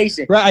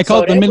tribulation. Right. I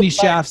call it the mini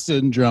shaft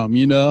syndrome,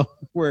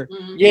 where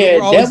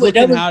we're always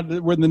looking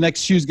where the next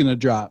shoe's gonna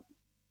drop.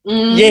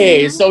 Mm-hmm.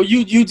 Yeah, so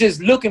you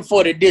just looking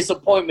for the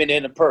disappointment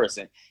in a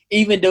person,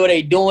 even though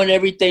they doing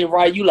everything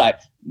right. You like,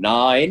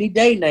 nah, any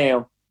day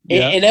now,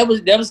 and that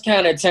was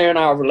kind of tearing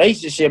our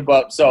relationship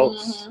up. So,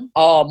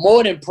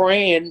 more than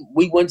praying,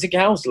 we went to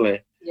counseling,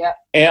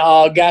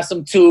 and got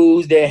some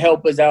tools that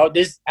help us out.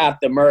 This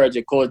after marriage,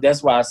 of course.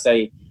 That's why I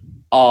say,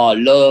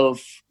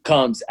 love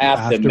comes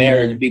after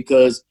marriage,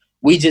 because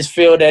we just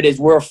feel that it's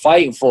worth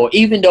fighting for,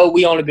 even though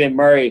we only been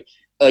married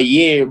a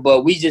year,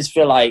 but we just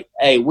feel like,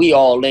 hey, we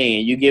all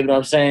in. You get what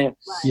I'm saying?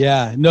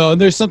 Yeah, no,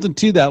 and there's something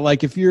to that.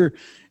 Like if you're,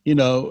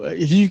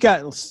 if you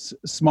got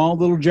small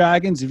little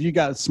dragons, if you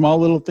got small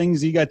little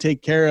things you got to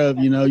take care of,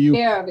 if you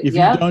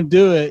don't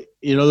do it,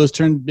 those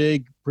turn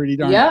big pretty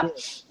darn quick.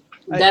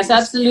 That's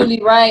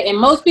absolutely right. And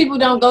most people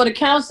don't go to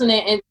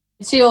counseling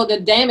until the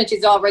damage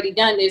is already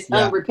done. It's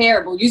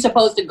unrepairable. You're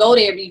supposed to go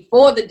there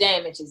before the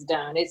damage is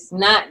done. It's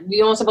not,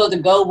 you don't supposed to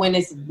go when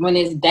it's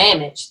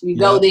damaged. You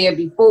go there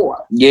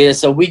before. Yeah,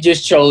 so we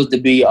just chose to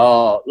be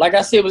like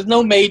I said, it was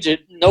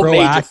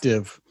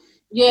proactive.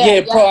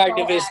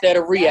 Proactive instead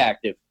of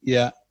reactive.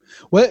 Yeah.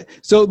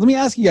 So let me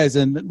ask you guys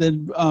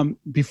then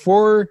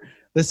before,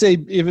 let's say,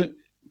 even,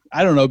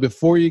 I don't know,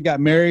 before you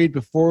got married,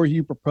 before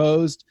you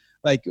proposed,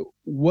 like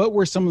what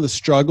were some of the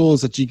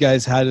struggles that you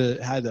guys had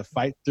to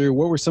fight through?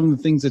 What were some of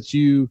the things that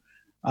you,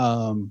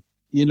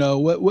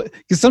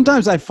 because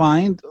sometimes I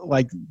find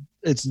like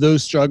it's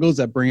those struggles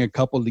that bring a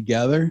couple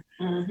together.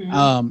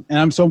 And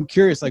I'm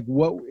curious, like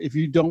what, if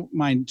you don't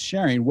mind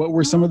sharing, what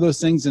were some of those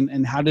things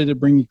and how did it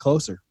bring you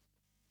closer?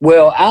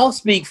 Well, I'll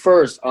speak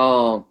first.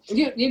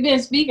 You've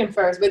been speaking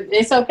first, but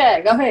it's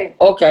okay. Go ahead.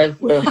 Okay.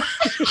 Well,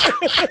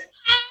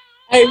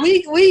 hey,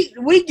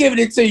 we giving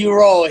it to you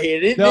raw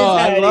here.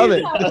 I love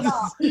it.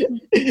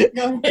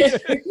 Go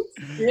ahead.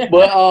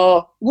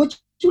 But would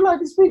you like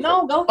to speak?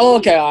 No, go ahead.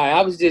 Okay, all right.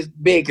 I was just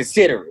being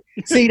considerate.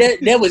 See,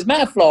 that was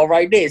my flaw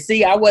right there.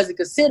 See, I wasn't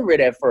considerate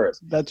at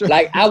first. That's right.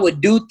 Like I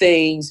would do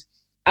things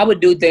I would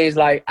do things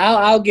like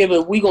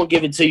we gonna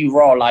give it to you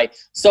raw. Like,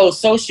 so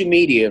social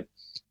media,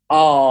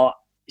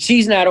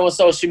 she's not on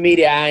social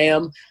media, I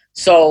am.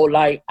 So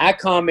like I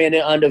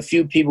commented under a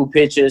few people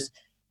pictures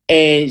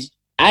and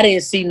I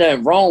didn't see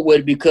nothing wrong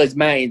with it because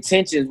my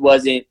intentions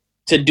wasn't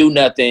to do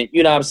nothing,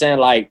 you know what I'm saying?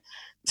 Like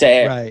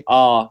to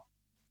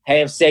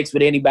have sex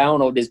with anybody. I don't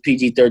know if this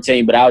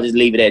PG-13, but I'll just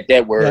leave it at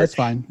that word. Yeah, that's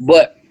fine.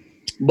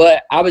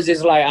 But I was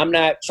just like, I'm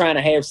not trying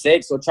to have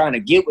sex or trying to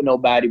get with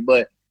nobody,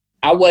 but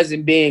I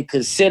wasn't being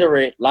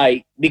considerate,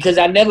 like, because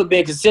I never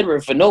been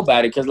considerate for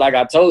nobody. Because like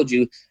I told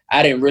you,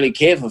 I didn't really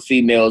care for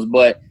females.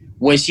 But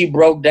when she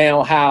broke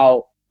down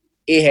how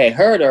it had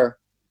hurt her,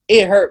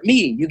 it hurt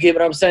me. You get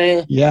what I'm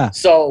saying? Yeah.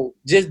 So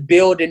just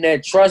building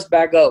that trust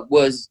back up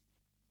was,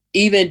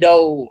 even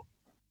though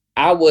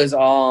I was,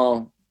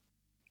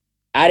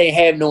 I didn't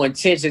have no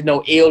intentions,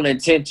 no ill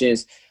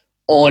intentions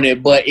on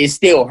it, but it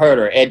still hurt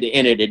her at the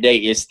end of the day.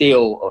 It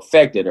still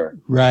affected her.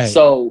 Right.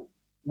 So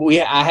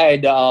I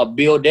had to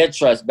build that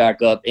trust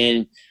back up.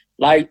 And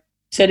like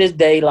to this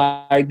day,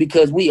 like,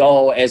 because we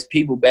all as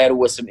people battle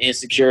with some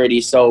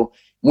insecurity. So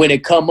when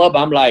it come up,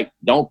 I'm like,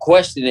 don't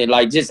question it.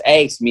 Like, just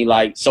ask me,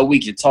 like, so we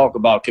can talk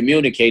about,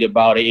 communicate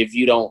about it if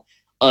you don't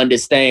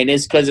understand.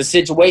 It's because a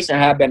situation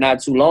happened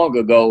not too long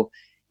ago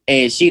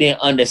and she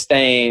didn't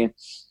understand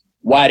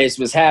why this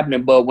was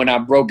happening. But when I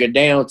broke it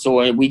down to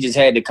her and we just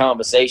had the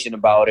conversation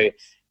about it,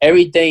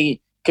 everything,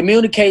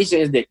 communication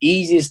is the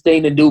easiest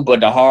thing to do,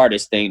 but the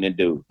hardest thing to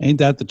do. Ain't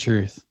that the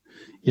truth?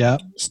 Yeah.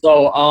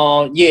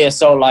 So,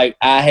 so like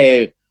I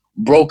had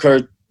broke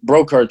her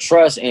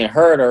trust and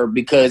hurt her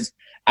because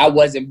I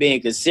wasn't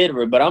being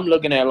considerate. But I'm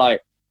looking at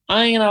like,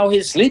 I ain't out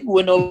here sleeping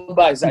with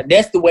nobody. So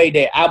that's the way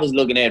that I was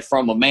looking at it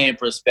from a man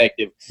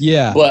perspective.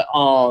 Yeah. But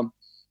so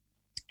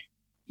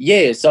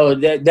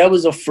that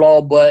was a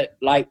flaw. But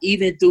like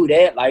even through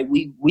that, like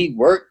we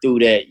worked through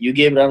that. You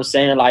get what I'm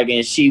saying? Like,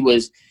 and she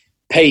was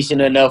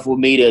patient enough with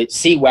me to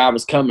see where I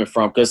was coming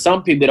from, because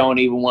some people don't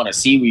even want to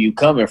see where you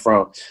coming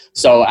from.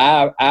 So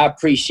I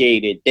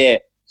appreciated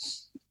that.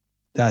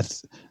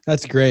 That's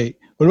great.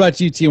 What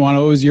about you, Tijuana?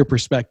 What was your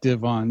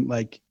perspective on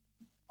like?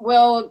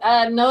 Well,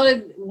 I know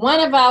that one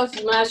of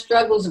my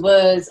struggles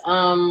was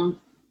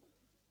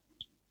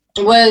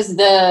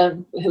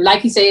the,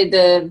 like you said,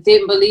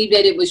 didn't believe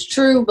that it was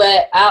true,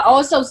 but I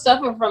also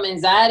suffer from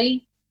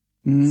anxiety.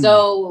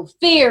 So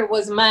fear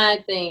was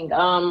my thing.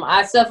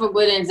 I suffered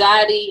with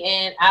anxiety,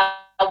 and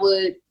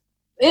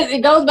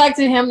it goes back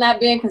to him not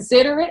being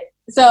considerate.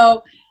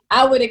 So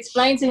I would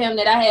explain to him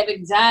that I have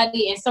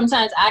anxiety, and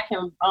sometimes I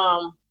can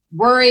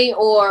worry,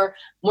 or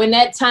when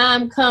that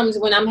time comes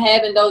when I'm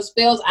having those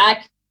spells,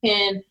 I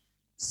can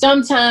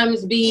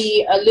sometimes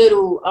be a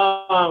little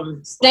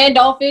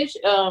standoffish,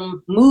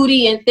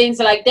 moody, and things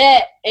like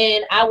that.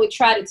 And I would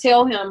try to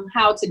tell him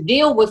how to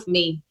deal with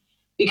me,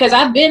 because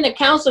I've been to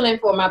counseling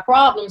for my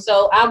problem.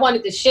 So I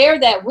wanted to share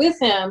that with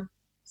him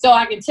so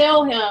I can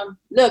tell him,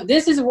 look,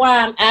 this is why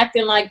I'm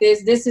acting like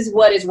this. This is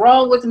what is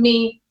wrong with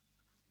me.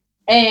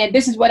 And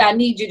this is what I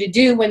need you to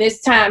do when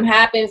this time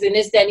happens, and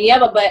this, that, and the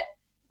other. But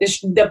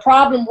the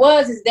problem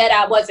is that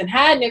I wasn't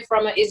hiding it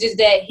from him. It's just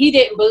that he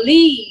didn't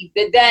believe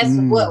that that's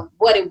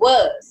what it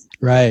was.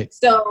 Right.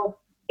 So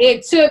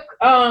it took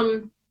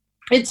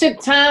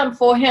time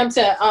for him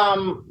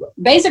to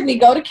basically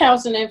go to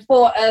counseling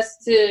for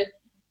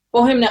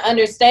him to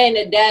understand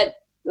that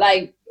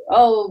like,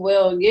 oh,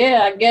 well,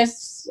 yeah, I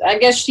guess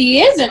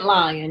she isn't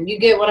lying. You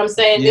get what I'm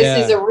saying? Yeah.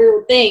 This is a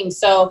real thing.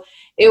 So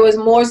it was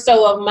more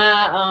so of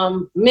my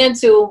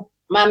mental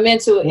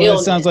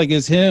illness. It sounds like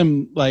it's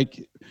him,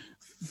 like,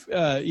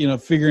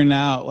 figuring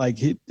out like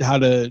how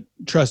to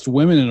trust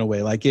women in a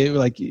way, right.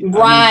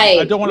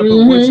 I don't want to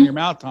put words in your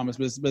mouth, Thomas,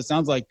 but it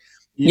sounds like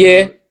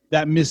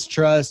that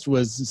mistrust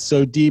was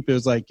so deep. It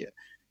was like,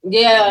 how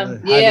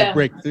to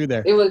break through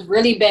there. It was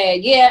really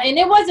bad. Yeah. And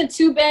it wasn't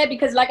too bad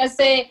because, like I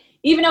said,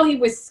 even though he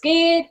was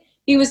scared,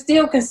 he was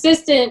still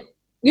consistent.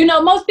 You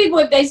know, most people,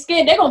 if they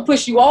scared, they're going to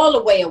push you all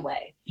the way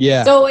away.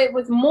 Yeah. So it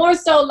was more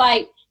so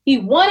like he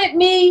wanted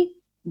me,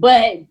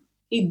 but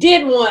he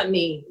did want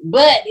me,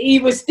 but he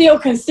was still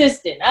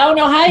consistent. I don't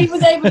know how he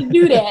was able to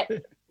do that,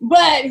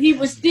 but he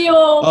was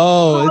still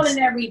calling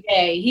every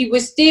day. He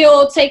was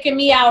still taking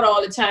me out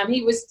all the time.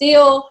 He was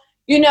still,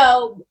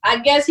 I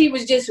guess he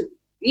was just,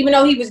 even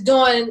though he was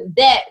doing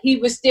that, he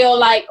was still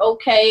like,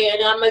 okay,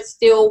 and I'm going to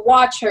still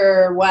watch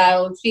her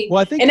while she...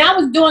 and I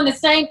was doing the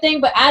same thing,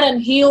 but I done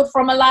healed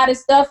from a lot of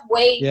stuff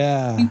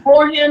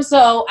before him,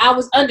 so I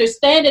was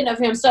understanding of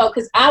him, so,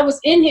 because I was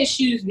in his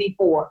shoes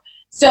before.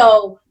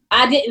 So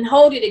I didn't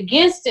hold it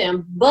against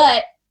him,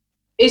 but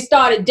it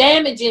started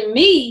damaging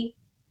me.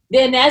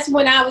 Then that's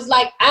when I was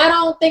like, I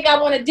don't think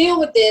I want to deal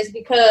with this,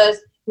 because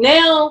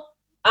now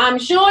I'm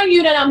showing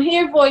you that I'm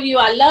here for you.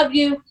 I love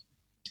you.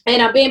 And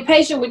I'm being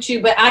patient with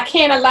you, but I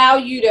can't allow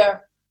you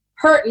to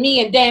hurt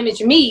me and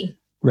damage me.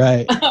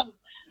 Right.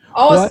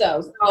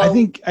 Also, so I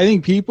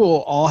think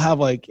people all have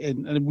like,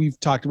 and we've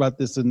talked about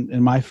this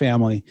in my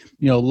family,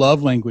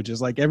 love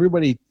languages. Like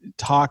everybody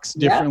talks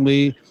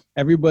differently. Yeah.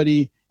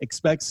 Everybody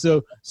expect.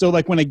 So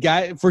like when a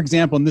guy, for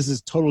example, and this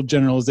is total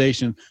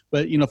generalization,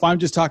 but you know, if I'm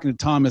just talking to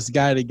Thomas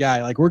guy to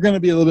guy, like we're going to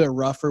be a little bit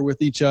rougher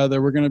with each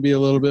other. We're going to be a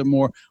little bit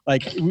more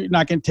like, we're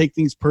not going to take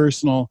things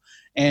personal.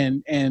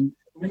 And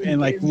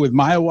like with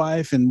my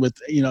wife and with,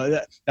 you know,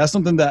 that's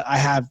something that I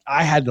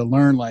had to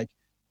learn, like,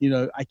 you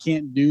know, I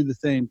can't do the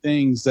same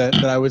things that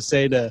I would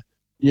say to,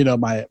 you know,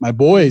 my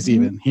boys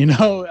even, you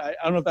know. I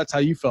don't know if that's how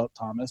you felt,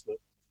 Thomas, but.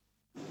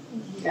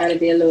 Gotta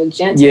be a little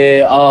gentle.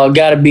 Yeah,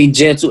 gotta be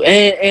gentle.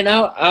 And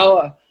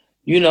I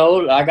you know,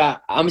 like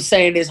I'm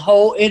saying this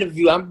whole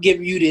interview, I'm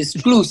giving you the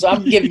exclusive.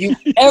 I'm giving you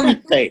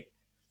everything.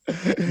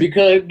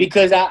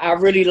 Because I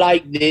really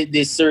like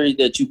this series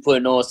that you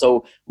putting on.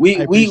 So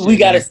we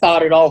got to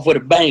start it off with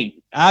a bang.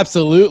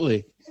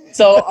 Absolutely.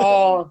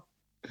 So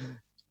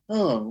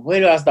where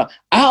do I start?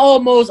 I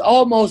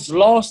almost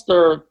lost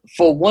her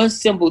for one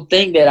simple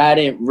thing that I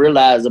didn't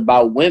realize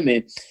about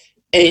women,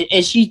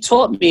 and she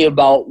taught me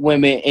about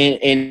women,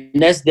 and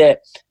that's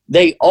that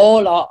they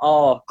all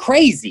are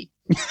crazy.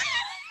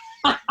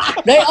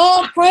 They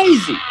all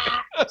crazy.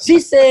 She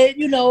said,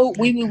 you know,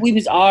 we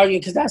was arguing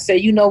because I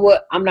said, you know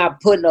what, I'm not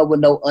putting up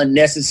with no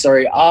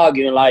unnecessary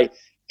arguing. Like,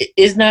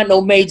 it's not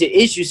no major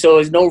issue, so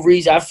there's no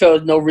reason. I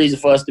felt no reason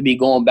for us to be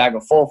going back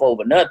and forth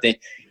over nothing.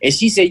 And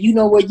she said, you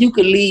know what, you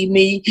could leave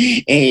me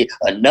and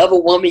another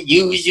woman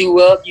use you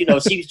up. You know,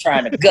 she was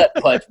trying to gut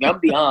punch me. I'm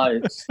be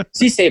honest.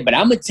 She said, but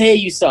I'm gonna tell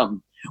you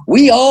something.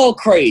 We all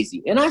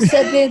crazy. And I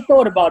sat there and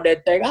thought about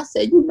that thing. I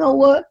said, you know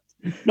what?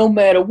 No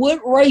matter what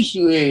race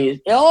you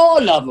is,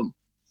 all of them.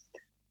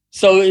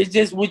 So it's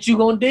just what you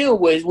gonna deal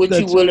with, what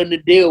you willing to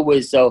deal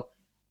with. So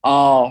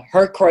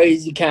her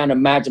crazy kind of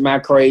match my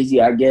crazy.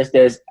 I guess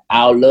that's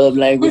our love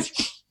language.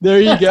 There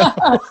you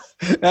go.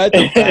 That's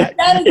a fact.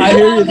 That is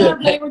our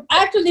love language.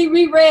 Actually,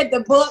 we read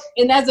the book,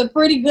 and that's a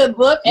pretty good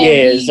book.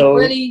 And we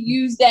really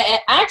use that. And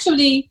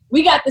actually,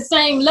 we got the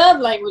same love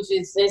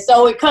languages, and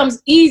so it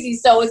comes easy.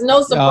 So it's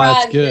no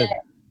surprise that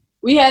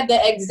we have the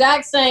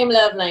exact same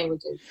love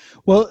languages.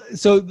 Well,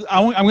 so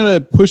I'm going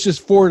to push this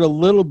forward a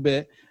little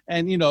bit.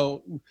 And, you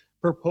know,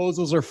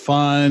 proposals are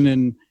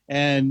fun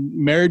and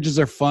marriages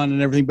are fun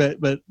and everything.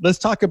 But let's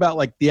talk about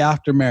like the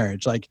after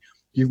marriage. Like,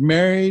 you're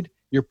married,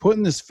 you're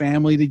putting this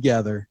family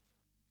together.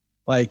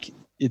 Like,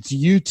 it's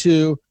you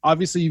two.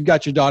 Obviously, you've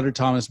got your daughter,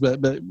 Thomas.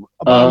 But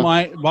bottom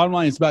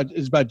line is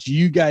about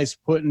you guys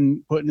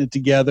putting it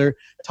together.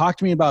 Talk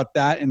to me about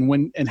that,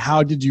 and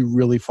how did you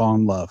really fall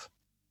in love?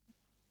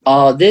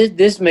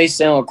 This may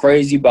sound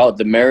crazy about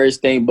the marriage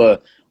thing,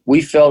 but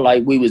we felt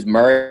like we was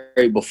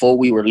married before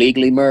we were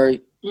legally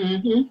married.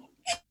 Mm-hmm.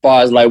 As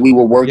far as like we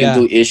were working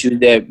through issues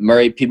that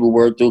married people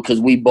work through,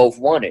 because we both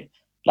want it.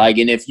 Like,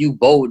 and if you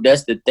both,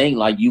 that's the thing,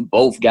 like you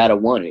both gotta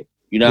want it.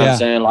 You know what I'm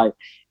saying? Like,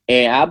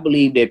 and I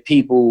believe that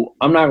people,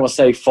 I'm not gonna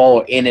say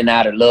fall in and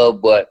out of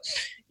love, but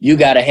you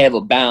gotta have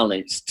a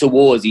balance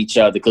towards each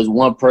other, because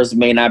one person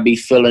may not be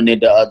feeling it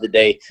the other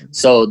day,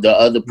 so the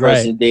other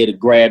person there to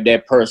grab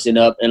that person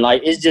up, and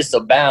like it's just a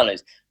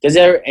balance. Because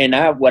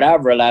what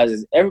I've realized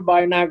is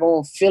everybody not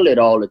gonna feel it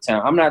all the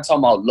time. I'm not talking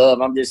about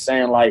love. I'm just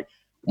saying like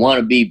want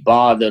to be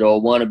bothered or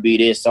want to be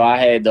this. So I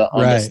had to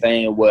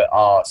understand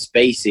what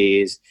space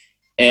is,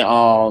 and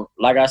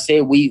like I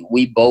said,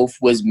 we both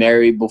was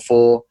married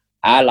before.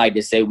 I like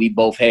to say we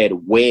both had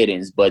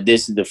weddings, but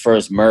this is the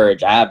first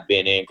marriage I've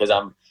been in because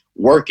I'm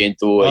working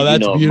through it. Oh,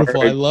 that's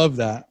beautiful. I love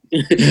that.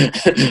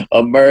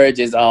 A marriage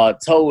is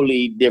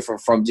totally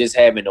different from just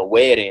having a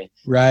wedding.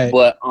 Right.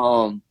 But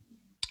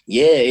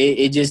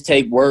it just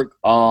take work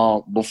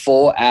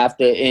before,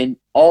 after, and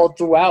all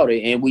throughout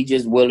it, and we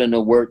just willing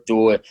to work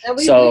through it. And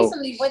we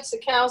recently went to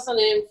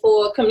counseling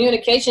for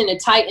communication to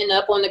tighten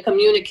up on the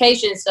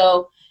communication.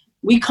 So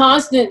we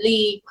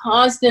constantly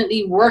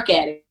work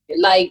at it.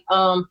 Like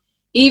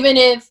even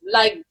if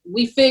like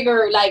we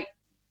figure like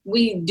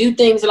we do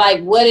things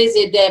like, what is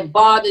it that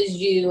bothers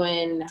you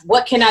and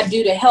what can I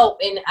do to help?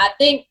 And I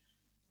think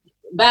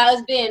by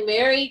us being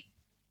married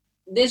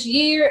this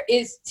year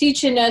is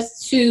teaching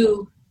us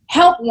to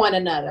help one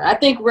another. I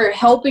think we're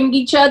helping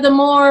each other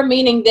more,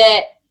 meaning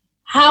that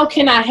how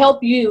can I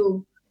help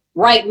you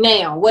right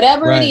now?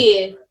 Whatever it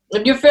is,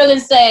 if you're feeling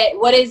sad,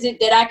 what is it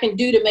that I can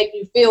do to make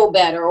you feel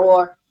better?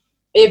 Or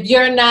if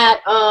you're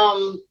not,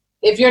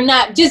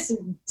 just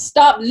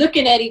stop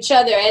looking at each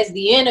other as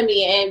the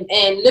enemy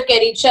and look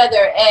at each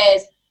other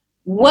as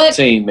what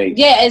teammates.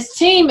 Yeah, as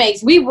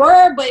teammates. We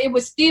were, but it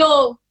was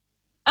still,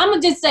 I'm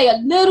gonna just say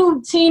a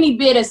little teeny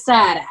bit of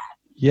side eye.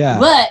 Yeah.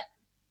 But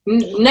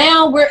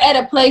now we're at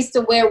a place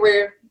to where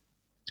we're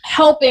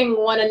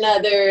helping one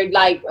another,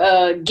 like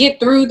get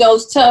through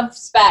those tough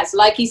spots.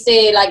 Like he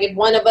said, like if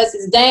one of us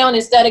is down,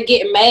 instead of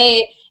getting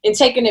mad and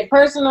taking it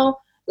personal,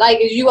 like,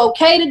 is you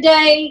okay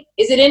today?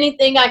 Is it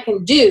anything I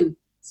can do?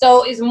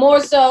 So it's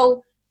more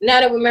so now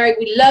that we're married,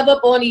 we love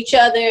up on each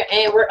other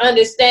and we're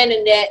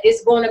understanding that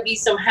it's going to be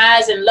some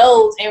highs and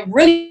lows and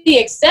really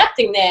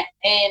accepting that.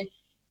 And,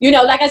 you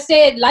know, like I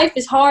said, life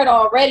is hard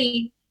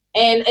already.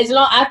 And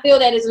I feel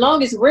that as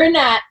long as we're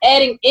not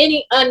adding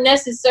any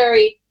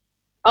unnecessary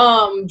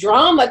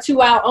drama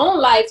to our own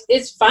lives,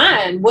 it's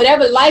fine.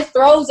 Whatever life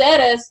throws at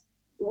us,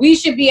 we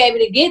should be able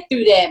to get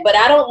through that. But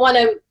I don't want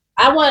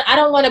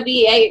to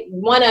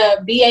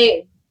be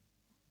a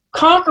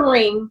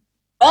conquering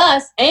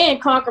us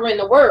and conquering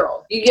the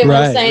world. You get what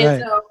I'm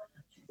saying? Right.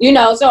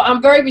 So, so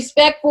I'm very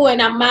respectful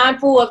and I'm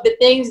mindful of the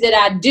things that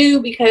I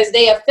do because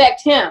they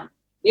affect him.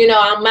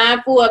 I'm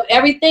mindful of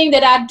everything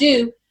that I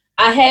do.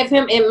 I have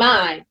him in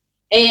mind.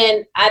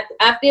 And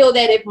I feel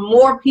that if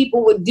more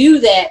people would do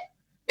that,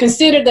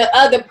 consider the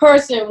other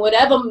person,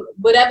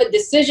 whatever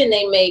decision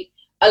they make,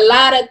 a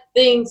lot of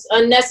things,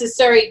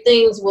 unnecessary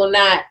things will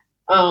not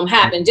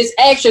happen. Just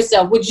ask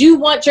yourself, would you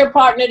want your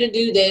partner to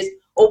do this?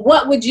 Or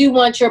what would you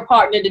want your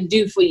partner to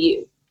do for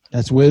you?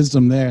 That's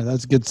wisdom there.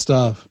 That's good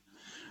stuff.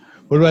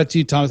 What about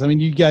you, Thomas? I mean,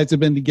 you guys have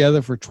been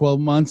together for 12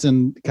 months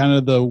and kind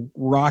of the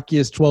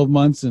rockiest 12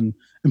 months. It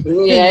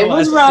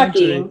was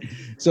rocky. Century.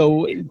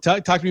 So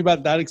talk to me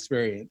about that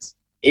experience.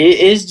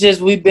 It's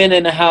just, we've been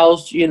in the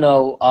house,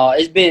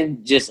 it's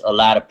been just a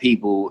lot of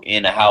people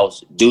in the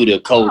house due to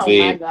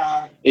COVID. Oh my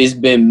God. It's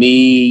been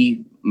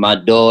me, my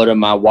daughter,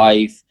 my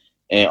wife,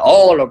 and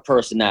all the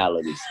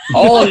personalities.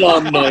 All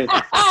of them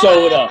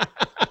showed up.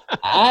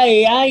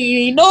 I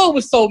didn't know it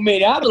was so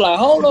many. I was like,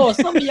 hold on,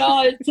 some of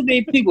y'all, there's too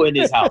many people in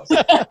this house.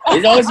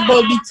 It's only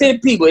supposed to be 10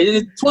 people.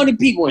 There's 20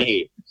 people in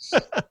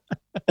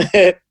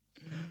here.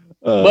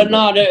 But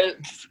no,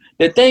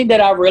 the thing that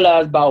I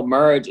realized about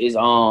marriage is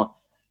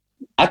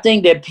I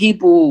think that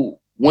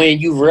people, when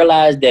you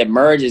realize that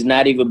marriage is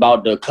not even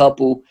about the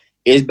couple,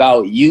 it's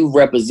about you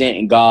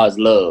representing God's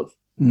love.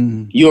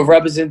 You're a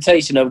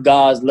representation of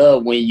God's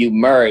love when you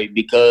marry,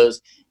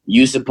 because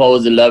you're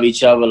supposed to love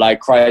each other like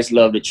Christ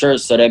loved the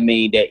church. So that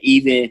means that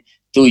even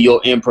through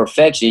your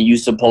imperfection, you're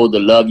supposed to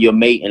love your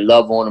mate and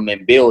love on them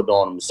and build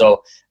on them.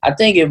 So I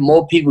think if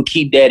more people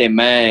keep that in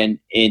mind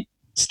and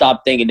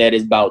stop thinking that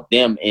it's about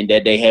them and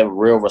that they have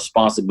real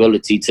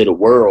responsibility to the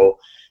world,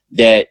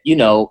 that,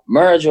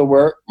 marriage will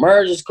work.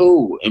 Marriage is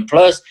cool. And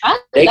plus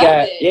they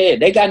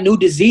got new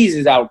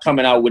diseases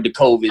coming out with the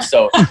COVID.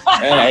 So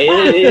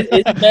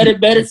it's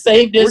better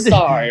safe than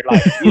sorry.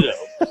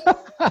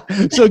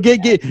 So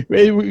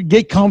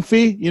get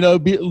comfy,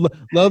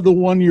 love the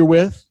one you're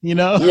with, Yeah.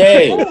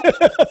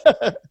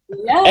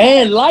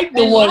 And like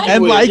the one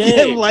and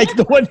like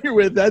the one you're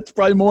with. That's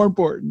probably more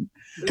important.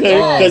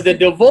 Because the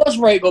divorce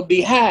rate will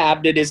be high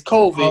after this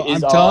COVID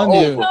is telling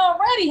you. It's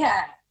already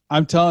high.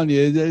 I'm telling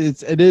you,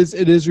 it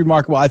is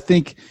remarkable. I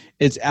think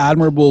it's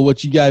admirable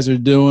what you guys are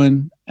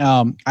doing.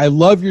 I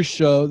love your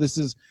show. This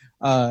is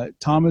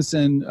Thomas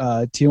and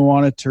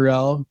Tijuana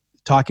Terrell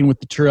talking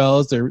with the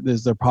Terrells.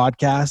 There's their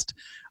podcast.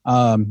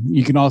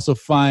 You can also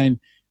find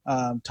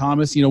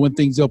Thomas, when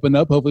things open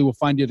up. Hopefully we'll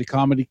find you at a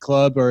comedy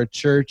club or a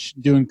church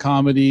doing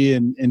comedy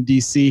in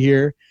DC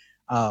here.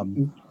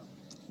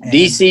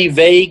 DC,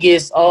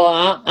 Vegas.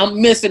 Oh,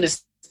 I'm missing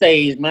the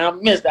stage,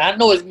 man. I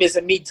know it's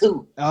missing me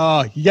too.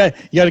 Oh, you got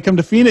to come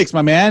to Phoenix,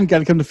 my man. Got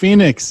to come to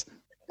Phoenix.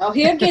 Oh,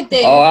 he'll get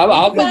there. Oh,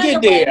 I'll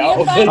get there.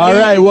 All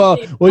right. Well,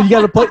 you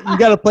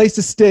got a place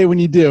to stay when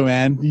you do,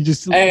 man. You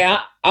just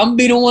I'm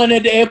be the one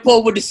at the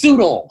airport with the suit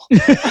on.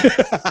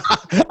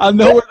 I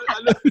know.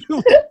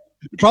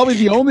 Probably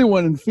the only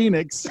one in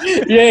Phoenix.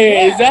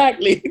 Yeah,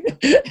 exactly.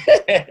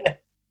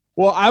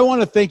 Well, I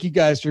want to thank you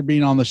guys for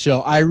being on the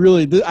show.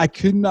 I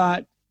could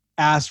not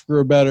ask for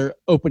a better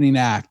opening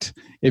act,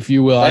 if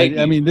you will.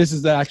 I mean, this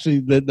is actually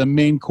the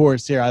main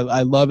course here.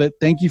 I love it.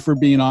 Thank you for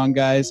being on,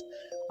 guys.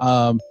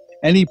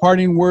 Any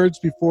parting words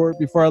before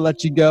I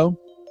let you go?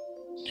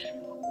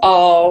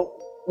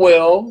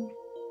 Well,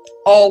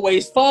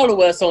 always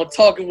follow us on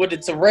Talking with the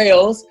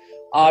Terrells.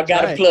 I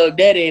gotta plug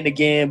that in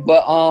again.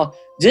 But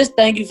just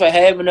thank you for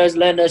having us,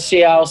 letting us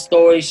share our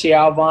story, share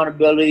our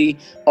vulnerability.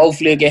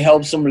 Hopefully it can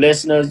help some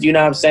listeners. You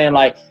know what I'm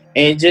saying?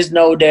 And just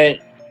know that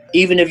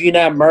even if you're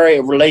not married,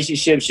 a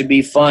relationship should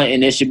be fun,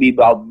 and it should be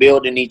about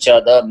building each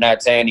other up, not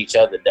tearing each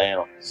other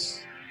down.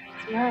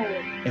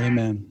 Right.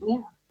 Amen.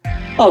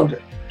 Yeah. Oh,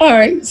 all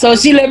right. So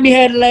she let me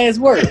have the last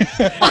word.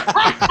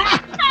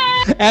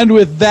 And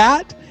with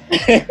that,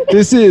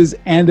 this is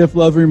And If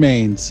Love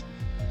Remains.